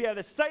wants you to be able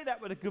to say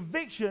that with a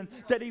conviction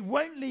that he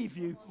won't leave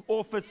you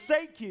or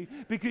forsake you,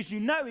 because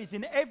you know he's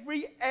in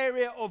every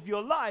area of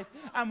your life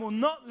and will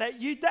not let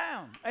you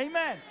down.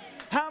 Amen.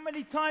 How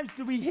many times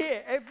do we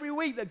hear every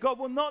week that God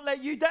will not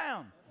let you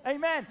down?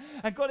 Amen.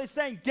 And God is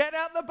saying, get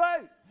out the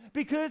boat,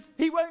 because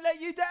he won't let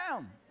you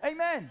down.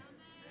 Amen.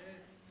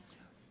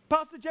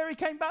 Pastor Jerry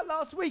came back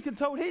last week and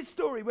told his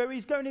story where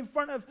he's going in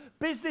front of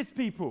business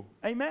people.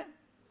 Amen.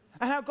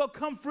 And how God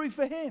come through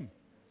for him.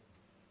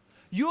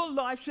 Your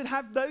life should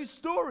have those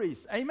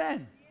stories.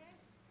 Amen.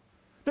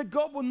 That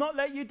God will not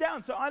let you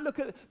down. So I look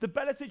at the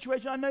Bella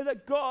situation. I know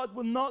that God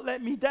will not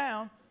let me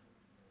down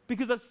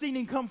because I've seen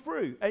him come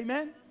through.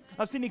 Amen.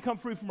 I've seen him come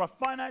through for my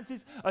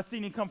finances. I've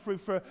seen him come through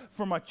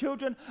for my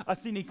children. I've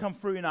seen him come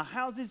through in our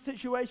housing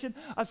situation.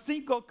 I've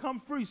seen God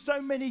come through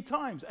so many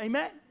times.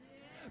 Amen?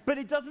 Yeah. But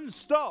it doesn't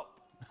stop.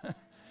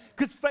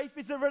 Because faith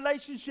is a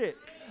relationship.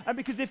 And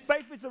because if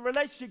faith is a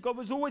relationship, God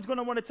was always going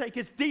to want to take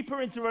us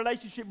deeper into a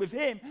relationship with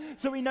him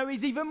so we know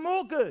he's even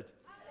more good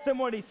than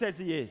what he says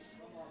he is.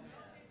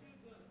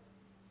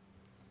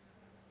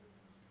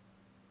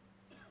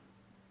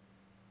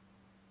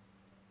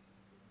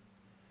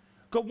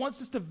 God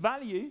wants us to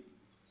value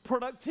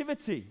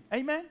productivity.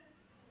 Amen?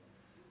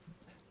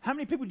 How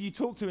many people do you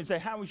talk to and say,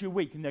 how was your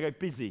week? And they go,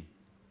 busy.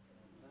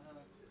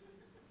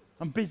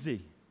 I'm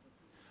busy.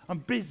 I'm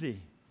busy.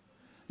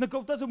 No,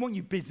 God doesn't want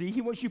you busy.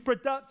 He wants you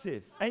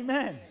productive.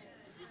 Amen.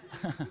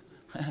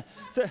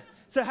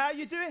 So how are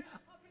you doing?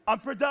 I'm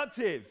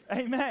productive.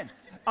 Amen.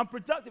 I'm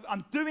productive.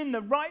 I'm doing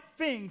the right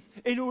things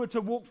in order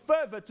to walk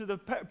further to the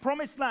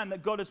promised land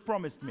that God has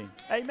promised me.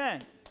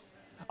 Amen.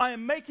 I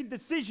am making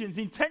decisions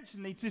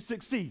intentionally to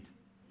succeed.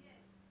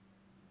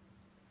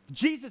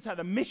 Jesus had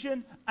a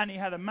mission and he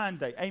had a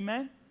mandate.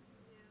 Amen?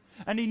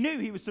 And he knew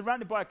he was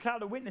surrounded by a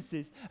cloud of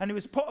witnesses and he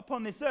was put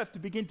upon this earth to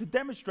begin to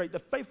demonstrate the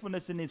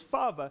faithfulness in his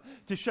Father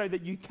to show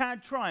that you can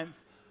triumph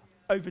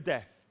over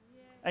death.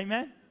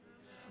 Amen?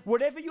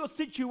 Whatever your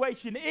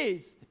situation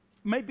is,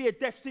 may be a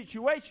death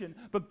situation,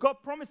 but God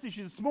promises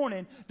you this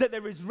morning that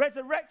there is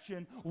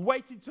resurrection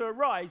waiting to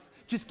arise.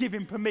 Just give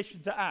him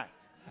permission to act.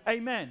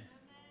 Amen.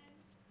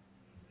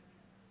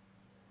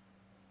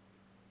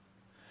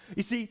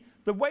 You see,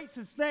 the weights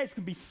and snares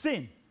can be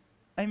sin.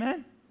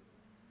 Amen?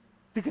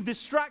 They can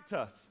distract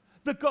us.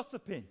 The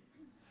gossiping.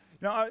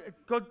 Now,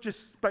 God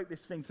just spoke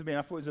this thing to me and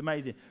I thought it was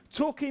amazing.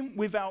 Talking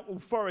without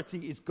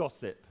authority is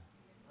gossip.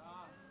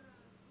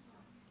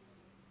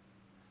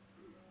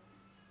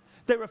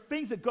 There are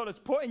things that God has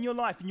put in your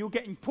life and you're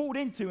getting pulled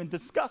into and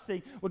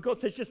discussing where God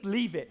says, just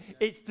leave it.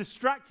 It's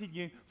distracting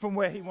you from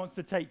where he wants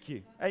to take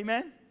you.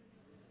 Amen?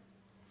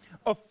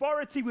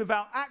 Authority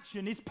without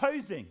action is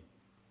posing.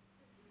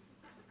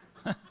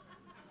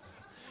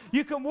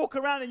 You can walk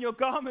around in your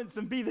garments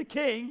and be the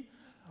king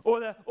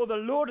or the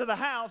lord of the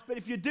house, but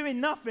if you're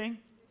doing nothing,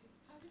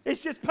 it's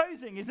just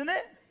posing, isn't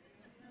it?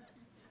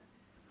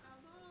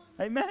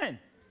 Amen.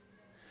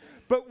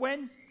 But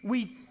when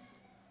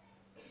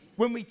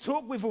we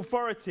talk with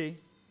authority,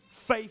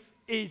 faith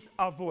is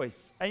our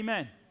voice.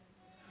 Amen.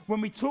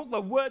 When we talk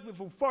the word with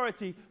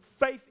authority,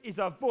 faith is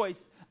our voice,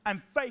 and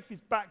faith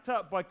is backed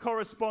up by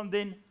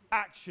corresponding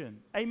action.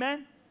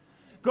 Amen.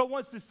 God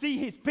wants to see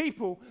his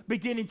people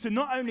beginning to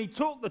not only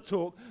talk the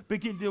talk,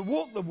 begin to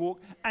walk the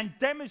walk, and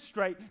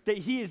demonstrate that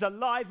he is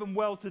alive and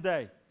well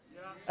today.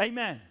 Yeah.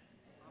 Amen.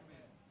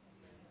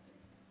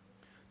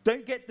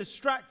 Don't get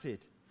distracted.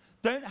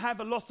 Don't have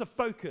a loss of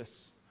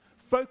focus.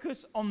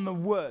 Focus on the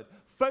word.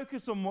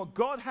 Focus on what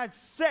God has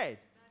said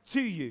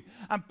to you,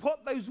 and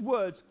put those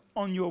words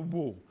on your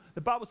wall.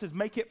 The Bible says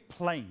make it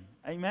plain.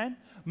 Amen.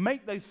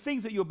 Make those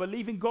things that you're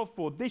believing God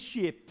for this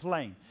year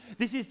plain.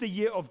 This is the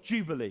year of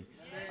Jubilee.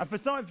 Amen. And for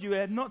some of you who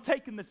have not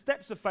taken the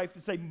steps of faith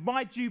to say,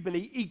 my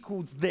Jubilee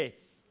equals this.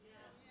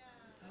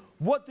 Yeah.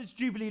 What does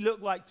Jubilee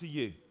look like to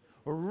you?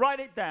 Write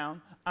it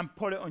down and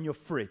put it on your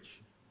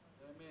fridge.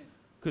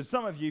 Because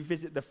some of you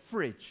visit the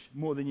fridge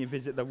more than you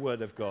visit the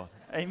Word of God.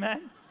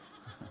 Amen?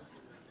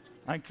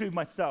 I include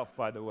myself,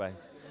 by the way.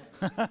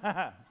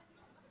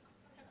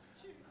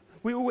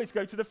 We always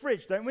go to the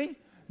fridge, don't we?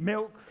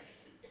 Milk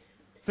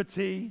for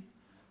tea,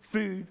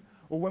 food,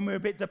 or when we're a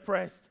bit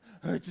depressed,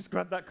 just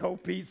grab that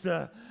cold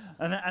pizza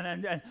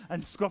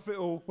and scoff it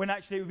all, when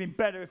actually it would have been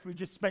better if we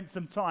just spent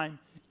some time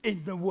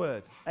in the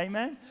Word.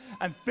 Amen?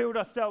 And filled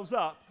ourselves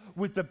up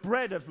with the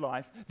bread of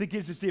life that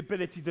gives us the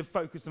ability to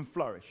focus and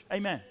flourish.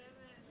 Amen?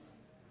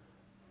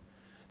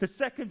 The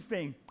second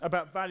thing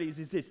about values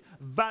is this.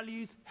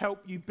 Values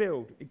help you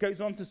build. It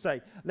goes on to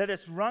say, let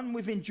us run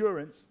with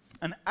endurance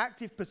and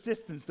active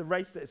persistence the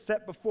race that is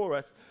set before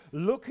us,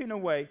 looking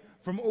away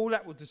from all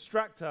that will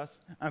distract us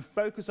and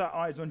focus our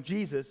eyes on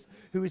Jesus,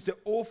 who is the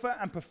author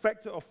and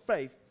perfecter of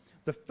faith,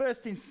 the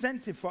first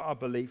incentive for our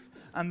belief,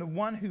 and the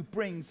one who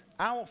brings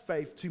our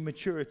faith to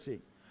maturity.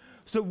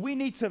 So we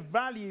need to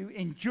value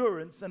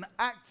endurance and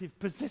active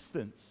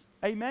persistence.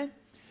 Amen?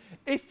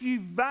 If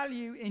you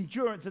value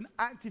endurance and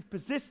active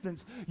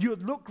persistence, you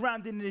would look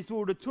around in this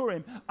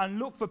auditorium and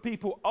look for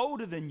people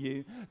older than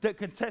you that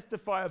can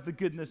testify of the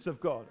goodness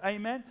of God.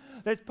 Amen?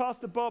 There's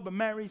Pastor Bob and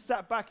Mary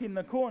sat back in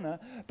the corner,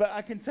 but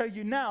I can tell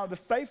you now the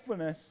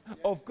faithfulness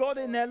of God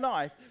in their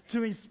life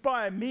to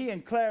inspire me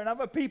and Claire and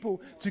other people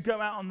to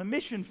go out on the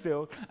mission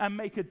field and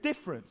make a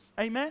difference.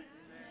 Amen?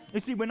 You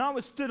see, when I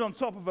was stood on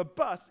top of a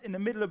bus in the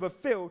middle of a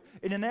field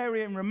in an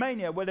area in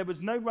Romania where there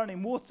was no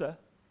running water,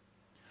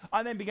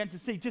 I then began to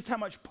see just how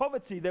much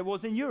poverty there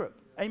was in Europe.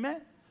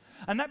 Amen?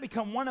 And that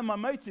became one of my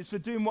motives for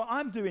doing what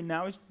I'm doing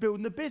now, is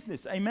building a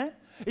business. Amen?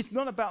 It's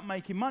not about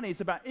making money.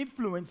 It's about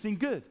influencing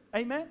good.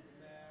 Amen?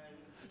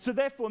 So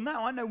therefore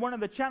now I know one of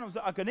the channels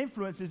that I can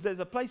influence is there's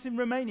a place in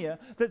Romania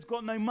that's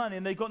got no money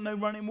and they've got no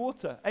running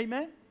water.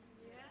 Amen?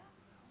 Yeah.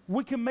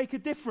 We can make a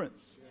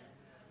difference.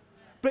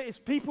 But it's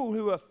people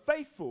who are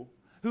faithful,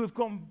 who have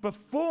gone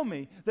before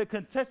me, that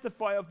can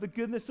testify of the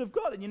goodness of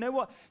God. And you know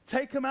what?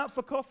 Take them out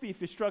for coffee if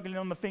you're struggling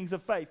on the things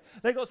of faith.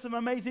 They've got some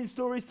amazing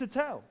stories to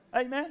tell.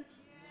 Amen?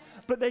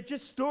 But they're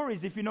just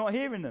stories if you're not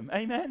hearing them.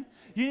 Amen?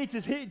 You need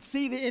to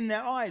see it in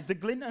their eyes, the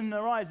glint in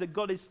their eyes, that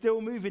God is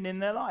still moving in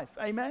their life.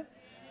 Amen?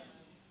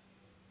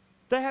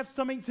 They have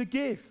something to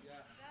give. That's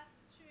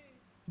true.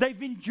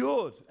 They've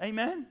endured.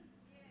 Amen?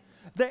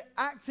 They're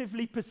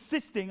actively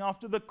persisting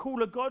after the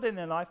call of God in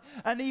their life.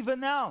 And even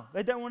now,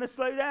 they don't want to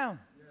slow down.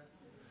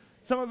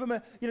 Some of them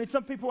are,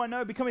 some people I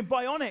know are becoming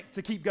bionic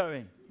to keep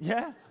going.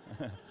 Yeah?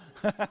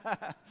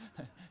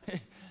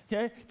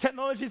 Yeah?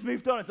 Technology's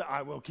moved on. It's like,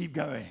 I will keep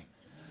going.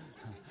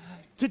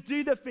 To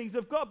do the things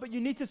of God. But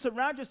you need to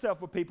surround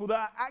yourself with people that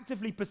are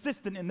actively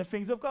persistent in the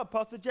things of God.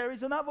 Pastor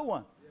Jerry's another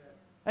one.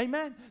 Yeah.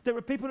 Amen. There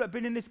are people that have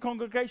been in this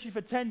congregation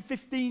for 10,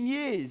 15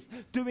 years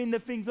doing the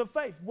things of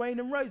faith. Wayne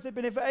and Rose, they've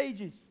been here for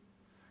ages.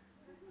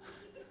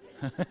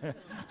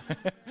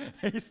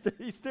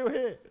 He's still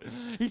here.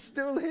 He's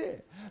still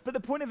here. But the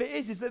point of it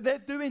is that they're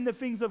doing the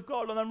things of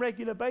God on a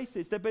regular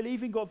basis. They're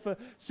believing God for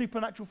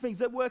supernatural things.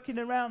 They're working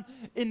around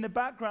in the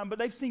background, but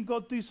they've seen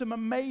God do some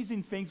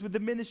amazing things with the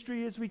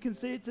ministry as we can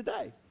see it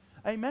today.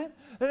 Amen?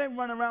 They don't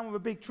run around with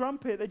a big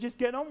trumpet. They just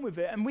get on with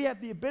it. And we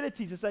have the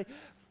ability to say,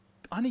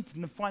 I need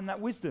to find that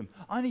wisdom.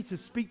 I need to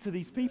speak to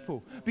these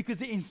people because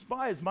it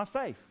inspires my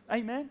faith.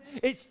 Amen?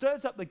 It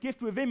stirs up the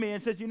gift within me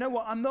and says, you know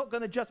what? I'm not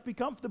going to just be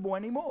comfortable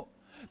anymore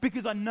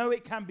because I know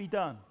it can be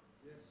done.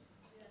 Yes.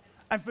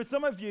 And for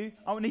some of you,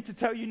 I need to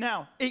tell you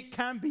now, it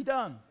can be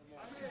done.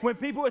 Amen. When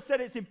people have said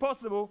it's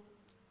impossible,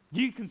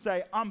 you can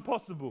say, I'm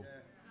possible. Yeah.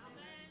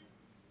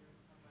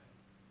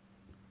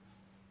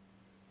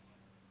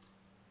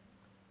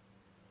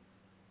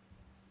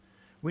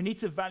 We need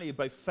to value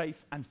both faith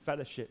and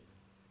fellowship.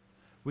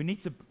 We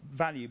need to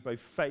value both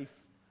faith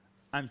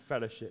and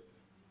fellowship.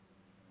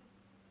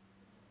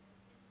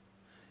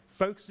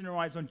 Focusing our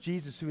eyes on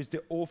Jesus, who is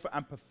the author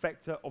and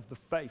perfecter of the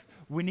faith.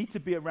 We need to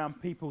be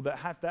around people that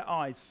have their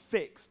eyes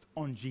fixed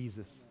on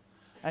Jesus.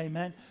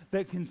 Amen.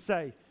 That can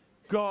say,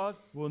 God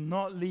will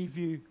not leave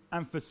you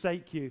and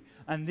forsake you.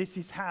 And this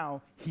is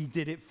how he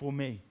did it for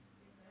me.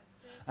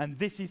 And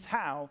this is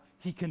how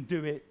he can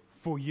do it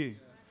for you.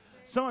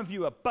 Some of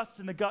you are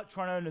busting the gut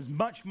trying to earn as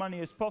much money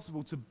as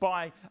possible to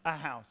buy a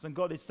house. And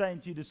God is saying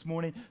to you this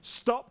morning,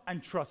 stop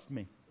and trust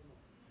me.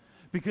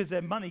 Because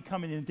there's money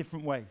coming in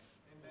different ways.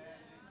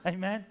 Amen.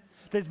 Amen.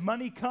 There's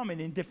money coming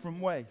in different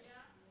ways.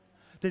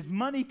 There's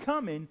money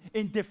coming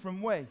in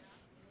different ways.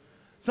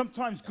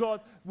 Sometimes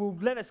God will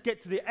let us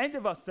get to the end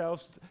of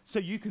ourselves so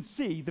you can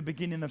see the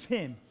beginning of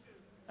him.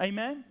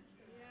 Amen.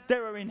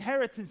 There are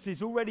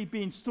inheritances already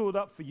being stored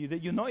up for you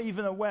that you're not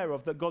even aware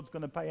of that God's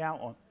going to pay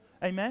out on.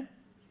 Amen.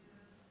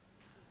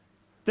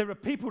 There are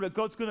people that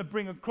God's going to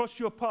bring across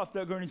your path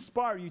that are going to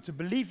inspire you to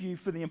believe you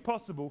for the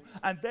impossible,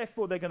 and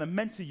therefore they're going to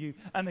mentor you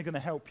and they're going to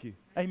help you.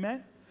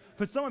 Amen?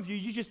 For some of you,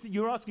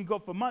 you're asking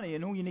God for money,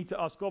 and all you need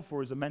to ask God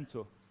for is a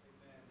mentor.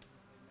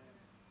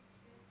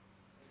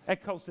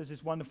 Ed Cole says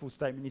this wonderful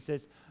statement. He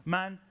says,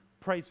 man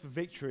prays for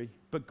victory,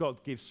 but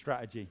God gives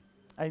strategy.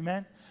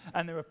 Amen?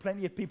 And there are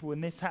plenty of people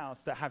in this house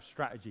that have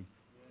strategy.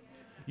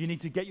 You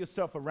need to get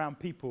yourself around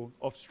people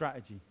of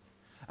strategy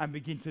and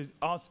begin to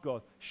ask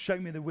God, show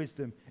me the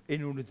wisdom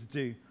in order to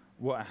do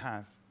what I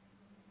have.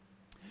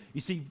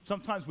 You see,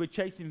 sometimes we're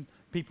chasing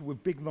people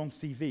with big, long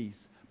CVs,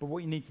 but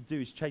what you need to do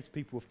is chase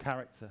people of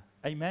character.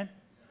 Amen?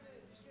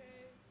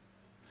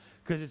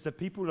 Because it's the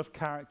people of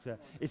character,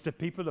 it's the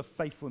people of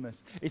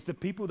faithfulness, it's the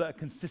people that are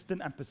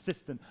consistent and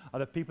persistent are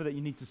the people that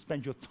you need to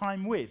spend your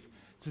time with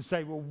to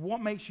say, well,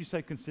 what makes you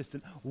so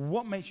consistent?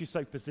 What makes you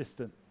so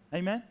persistent?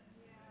 Amen?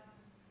 Yeah.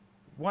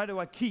 Why do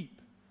I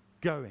keep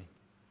going?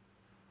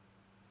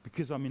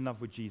 Because I'm in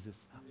love with Jesus.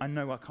 I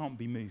know I can't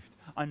be moved.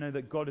 I know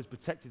that God has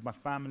protected my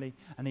family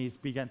and he has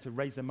begun to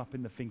raise them up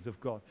in the things of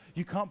God.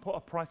 You can't put a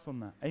price on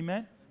that.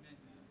 Amen? Amen.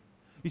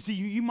 You see,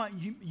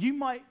 you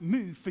might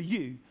move for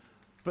you,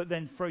 but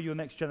then throw your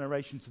next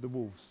generation to the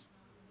wolves.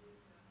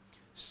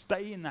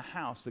 Stay in the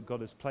house that God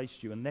has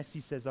placed you unless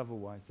he says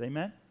otherwise.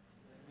 Amen? Amen.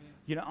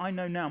 You know, I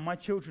know now my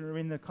children are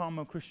in the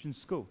Carmel Christian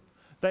School.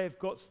 They've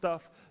got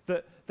stuff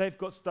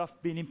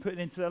being input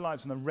into their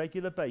lives on a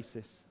regular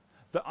basis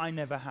that I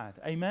never had.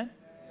 Amen?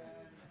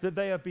 That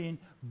they are being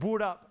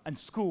brought up and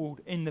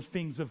schooled in the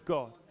things of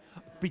God.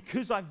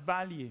 Because I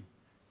value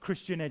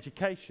Christian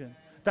education,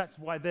 that's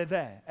why they're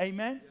there.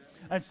 Amen?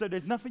 And so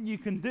there's nothing you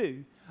can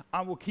do.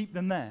 I will keep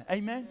them there.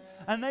 Amen?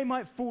 And they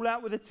might fall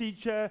out with a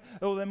teacher,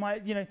 or they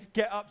might,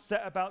 get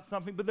upset about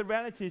something, but the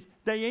reality is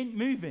they ain't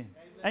moving.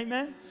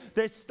 Amen?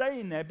 They're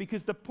staying there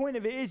because the point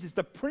of it is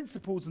the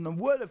principles and the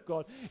word of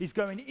God is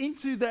going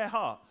into their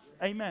hearts.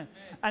 Amen?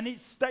 And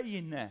it's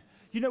staying there.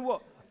 You know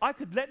what? I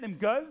could let them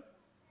go.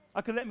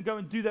 I could let them go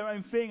and do their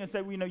own thing and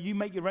say, well, you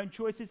make your own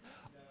choices.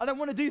 I don't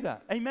want to do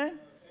that. Amen? Amen.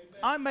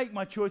 I make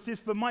my choices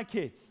for my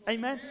kids.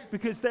 Amen?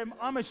 Because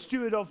I'm a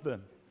steward of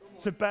them.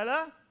 So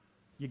Bella,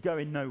 you're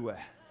going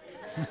nowhere.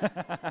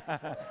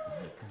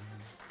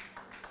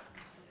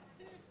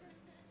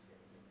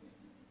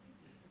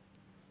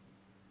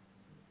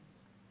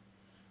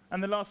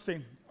 And the last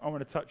thing I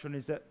want to touch on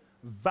is that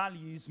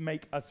values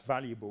make us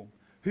valuable.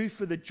 Who,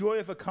 for the joy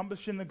of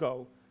accomplishing the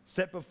goal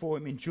set before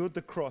him, endured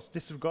the cross,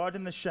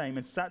 disregarding the shame,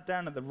 and sat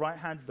down at the right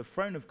hand of the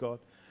throne of God,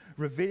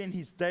 revealing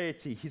his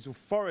deity, his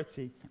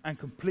authority, and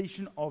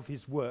completion of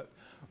his work.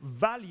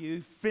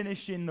 Value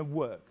finishing the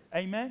work.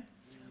 Amen?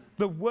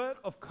 The work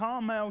of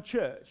Carmel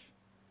Church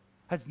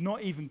has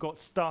not even got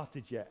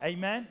started yet.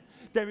 Amen?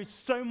 There is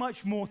so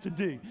much more to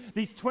do.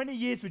 These 20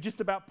 years were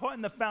just about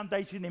putting the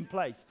foundation in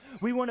place.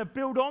 We want to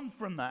build on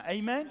from that.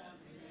 Amen?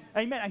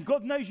 Amen. And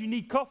God knows you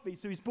need coffee,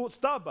 so he's brought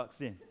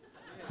Starbucks in.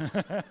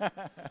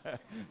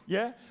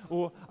 Yeah?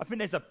 Or I think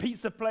there's a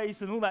pizza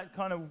place and all that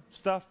kind of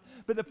stuff.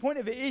 But the point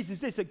of it is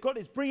this, that God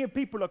is bringing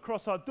people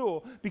across our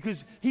door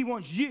because he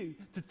wants you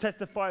to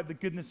testify of the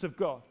goodness of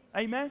God.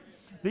 Amen?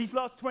 These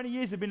last 20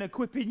 years have been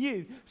equipping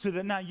you so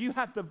that now you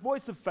have the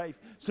voice of faith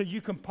so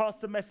you can pass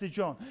the message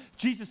on.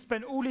 Jesus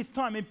spent all his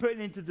time in putting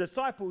into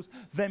disciples,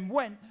 then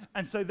went,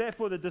 and so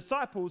therefore the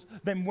disciples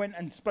then went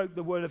and spoke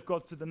the word of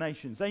God to the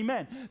nations.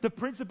 Amen. The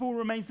principle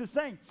remains the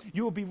same.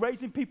 You will be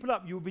raising people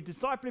up. You will be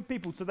discipling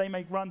people so they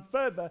may run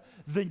further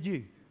than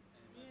you.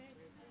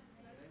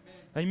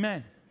 Amen.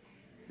 Amen.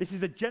 This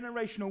is a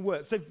generational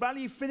work. So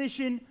value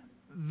finishing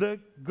the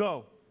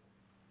goal.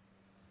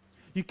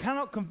 You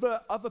cannot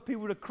convert other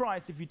people to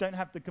Christ if you don't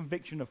have the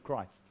conviction of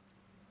Christ.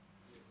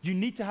 You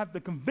need to have the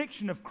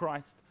conviction of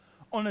Christ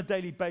on a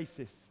daily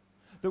basis.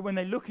 That when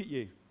they look at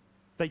you,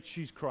 they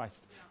choose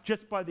Christ.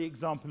 Just by the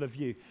example of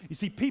you. You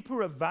see,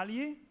 people of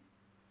value,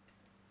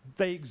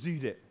 they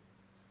exude it.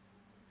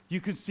 You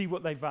can see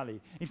what they value.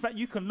 In fact,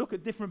 you can look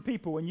at different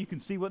people and you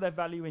can see what they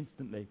value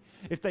instantly.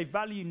 If they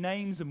value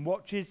names and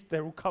watches,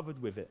 they're all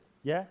covered with it.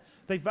 Yeah?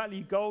 They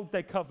value gold,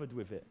 they're covered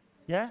with it.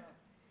 Yeah?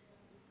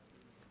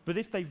 But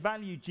if they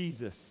value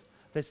Jesus,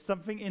 there's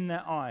something in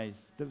their eyes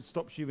that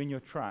stops you in your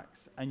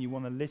tracks and you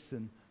want to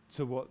listen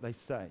to what they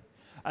say.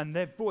 And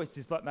their voice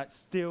is like that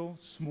still,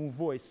 small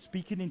voice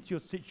speaking into your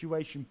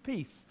situation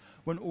peace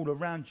when all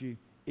around you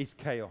is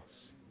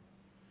chaos.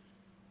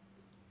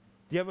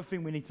 The other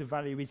thing we need to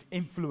value is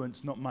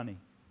influence, not money.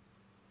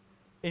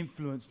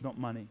 Influence, not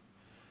money.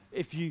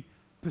 If you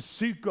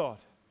pursue God,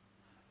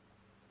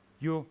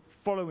 you're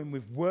following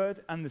with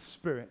word and the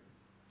Spirit,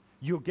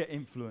 you'll get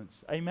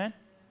influence. Amen?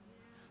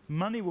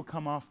 Money will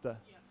come after.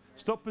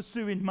 Stop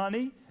pursuing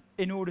money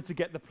in order to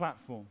get the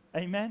platform.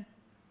 Amen?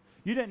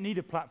 You don't need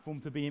a platform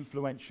to be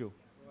influential.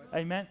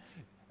 Amen?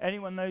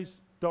 Anyone knows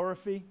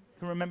Dorothy?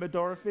 Can remember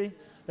Dorothy?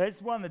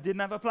 There's one that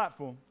didn't have a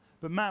platform,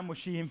 but man, was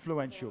she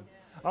influential.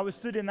 I was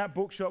stood in that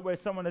bookshop where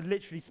someone had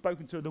literally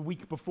spoken to her the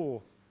week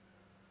before.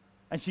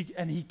 And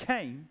he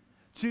came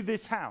to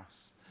this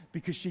house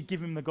because she'd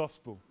given him the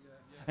gospel.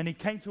 And he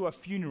came to her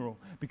funeral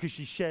because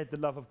she shared the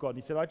love of God.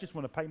 He said, I just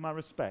want to pay my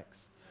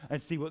respects and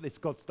see what this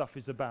God stuff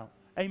is about.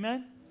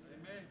 Amen?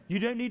 Amen? You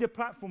don't need a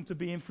platform to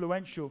be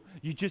influential.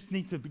 You just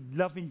need to be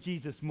loving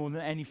Jesus more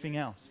than anything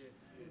else.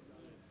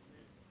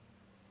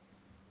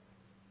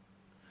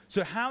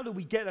 So how do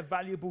we get a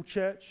valuable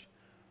church?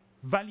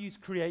 Values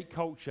create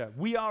culture.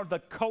 We are the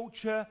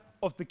culture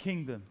of the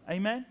kingdom.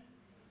 Amen?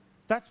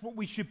 That's what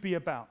we should be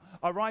about.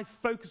 Our eyes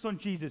focus on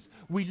Jesus.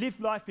 We live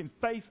life in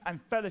faith and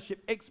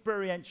fellowship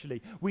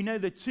experientially. We know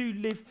the two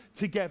live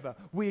together.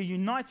 We are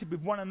united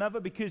with one another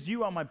because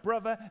you are my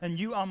brother and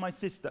you are my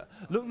sister.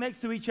 Look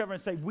next to each other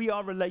and say, we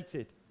are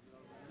related.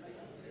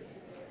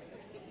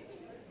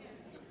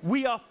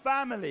 We are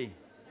family.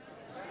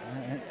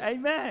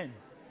 Amen.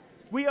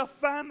 We are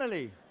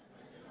family.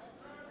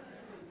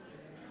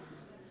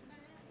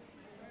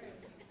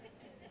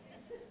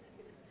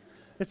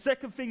 The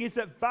second thing is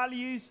that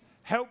values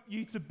help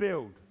you to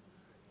build.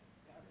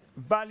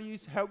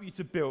 Values help you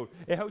to build.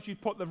 It helps you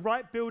put the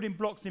right building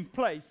blocks in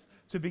place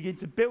to begin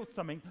to build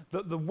something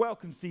that the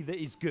world can see that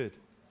is good.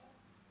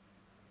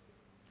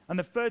 And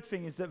the third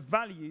thing is that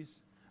values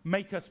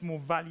make us more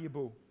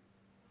valuable.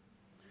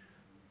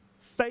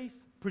 Faith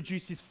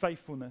produces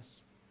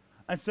faithfulness.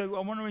 And so I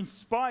want to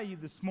inspire you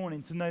this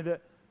morning to know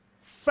that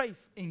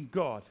faith in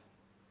God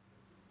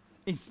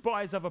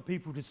inspires other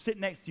people to sit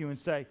next to you and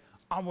say,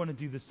 I want to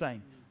do the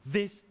same.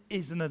 This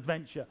is an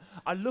adventure.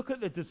 I look at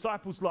the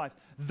disciples' life.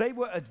 They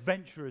were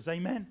adventurers,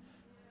 amen?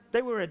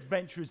 They were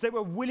adventurers. They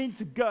were willing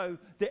to go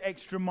the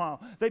extra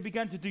mile. They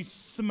began to do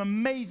some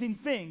amazing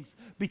things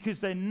because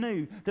they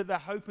knew that their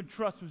hope and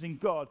trust was in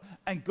God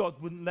and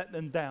God wouldn't let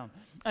them down.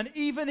 And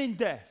even in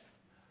death,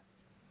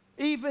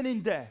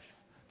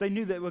 they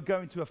knew they were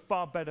going to a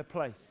far better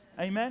place.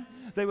 Amen?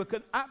 They were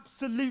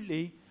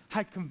absolutely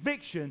had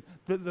conviction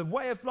that the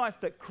way of life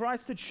that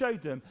Christ had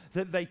showed them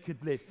that they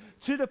could live.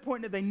 To the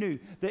point that they knew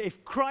that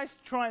if Christ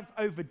triumphed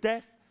over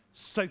death,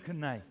 so can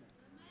they.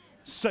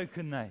 So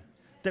can they.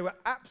 They were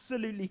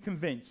absolutely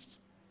convinced.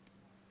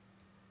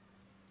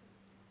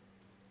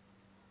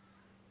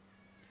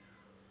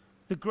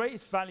 The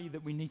greatest value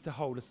that we need to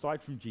hold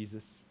aside from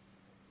Jesus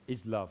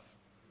is love.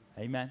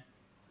 Amen?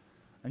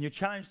 And your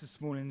challenge this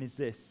morning is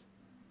this.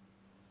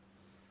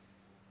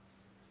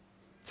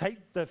 Take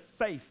the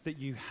faith that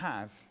you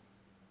have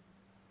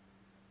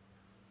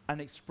and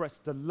express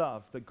the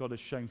love that God has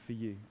shown for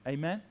you.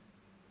 Amen?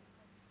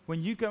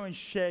 When you go and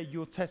share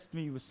your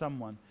testimony with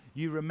someone,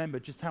 you remember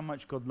just how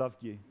much God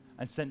loved you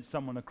and sent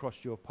someone across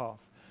your path.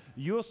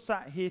 You're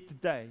sat here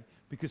today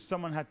because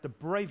someone had the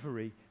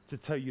bravery to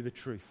tell you the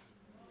truth.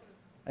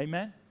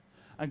 Amen?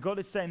 And God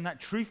is saying that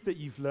truth that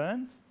you've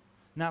learned,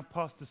 now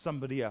pass to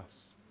somebody else.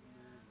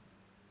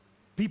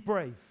 Be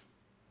brave.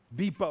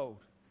 Be bold.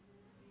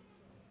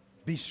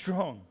 Be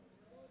strong.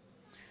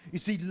 You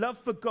see, love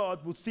for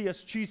God will see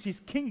us choose his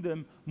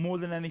kingdom more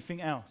than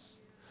anything else.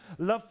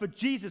 Love for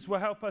Jesus will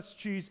help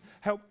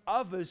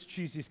others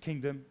choose his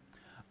kingdom.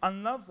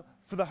 And love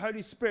for the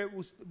Holy Spirit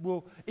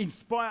will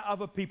inspire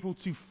other people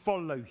to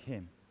follow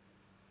him.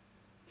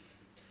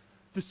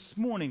 This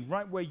morning,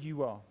 right where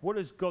you are, what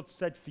has God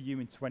said for you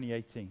in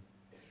 2018?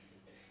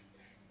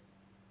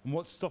 And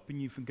what's stopping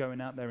you from going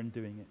out there and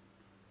doing it?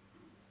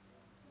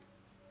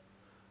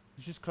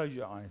 Just close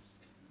your eyes.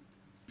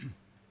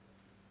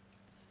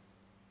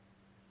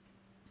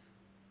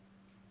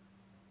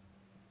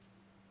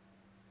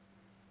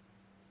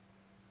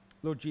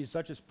 Lord Jesus,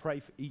 I just pray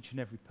for each and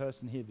every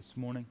person here this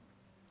morning.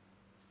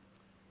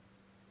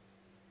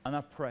 And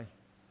I pray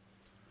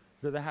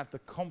that they have the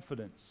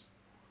confidence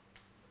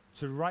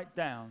to write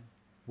down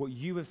what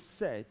you have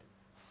said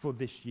for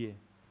this year.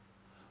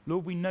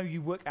 Lord, we know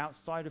you work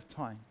outside of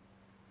time.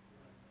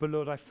 But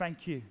Lord, I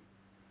thank you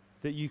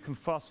that you can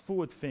fast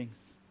forward things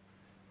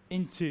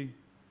into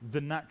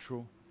the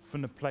natural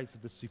from the place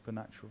of the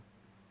supernatural.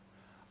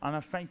 And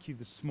I thank you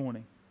this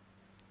morning.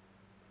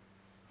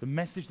 The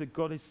message that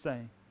God is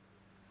saying,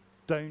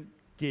 don't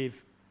give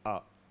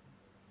up.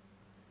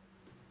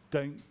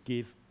 Don't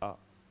give up.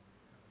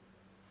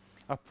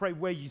 I pray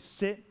where you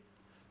sit,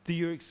 that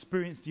you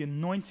experience the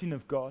anointing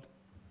of God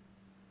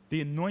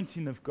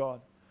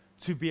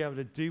to be able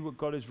to do what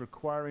God is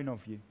requiring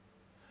of you.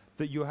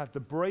 That you'll have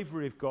the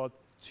bravery of God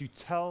to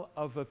tell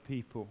other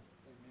people.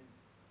 Amen.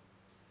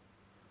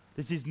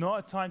 This is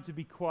not a time to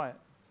be quiet.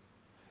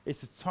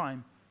 It's a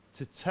time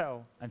to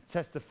tell and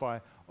testify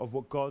of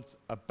what God's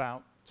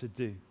about to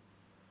do.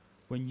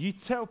 When you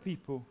tell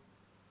people,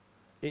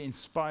 it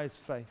inspires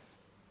faith.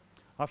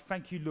 I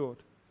thank you, Lord,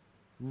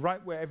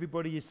 right where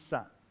everybody is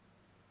sat,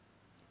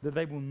 that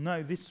they will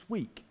know this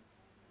week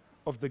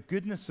of the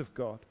goodness of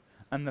God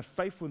and the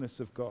faithfulness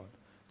of God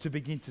to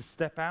begin to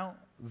step out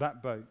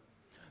that boat.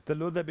 The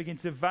Lord, they begin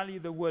to value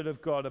the word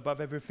of God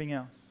above everything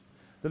else.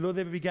 The Lord,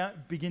 they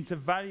begin to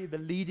value the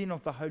leading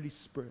of the Holy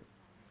Spirit.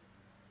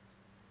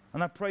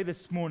 And I pray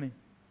this morning,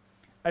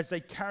 as they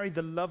carry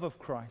the love of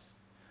Christ,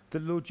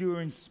 that, Lord, you will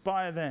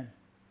inspire them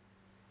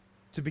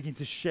to begin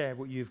to share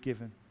what you have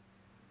given.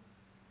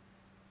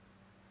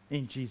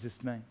 In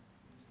Jesus' name.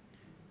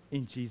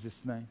 In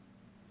Jesus' name.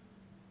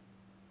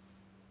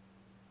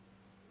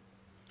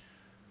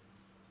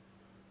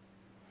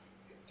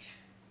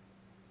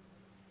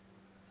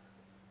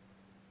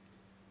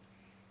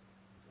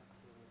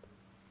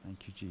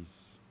 Thank you, Jesus.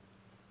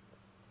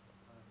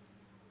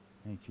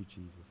 Thank you,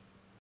 Jesus.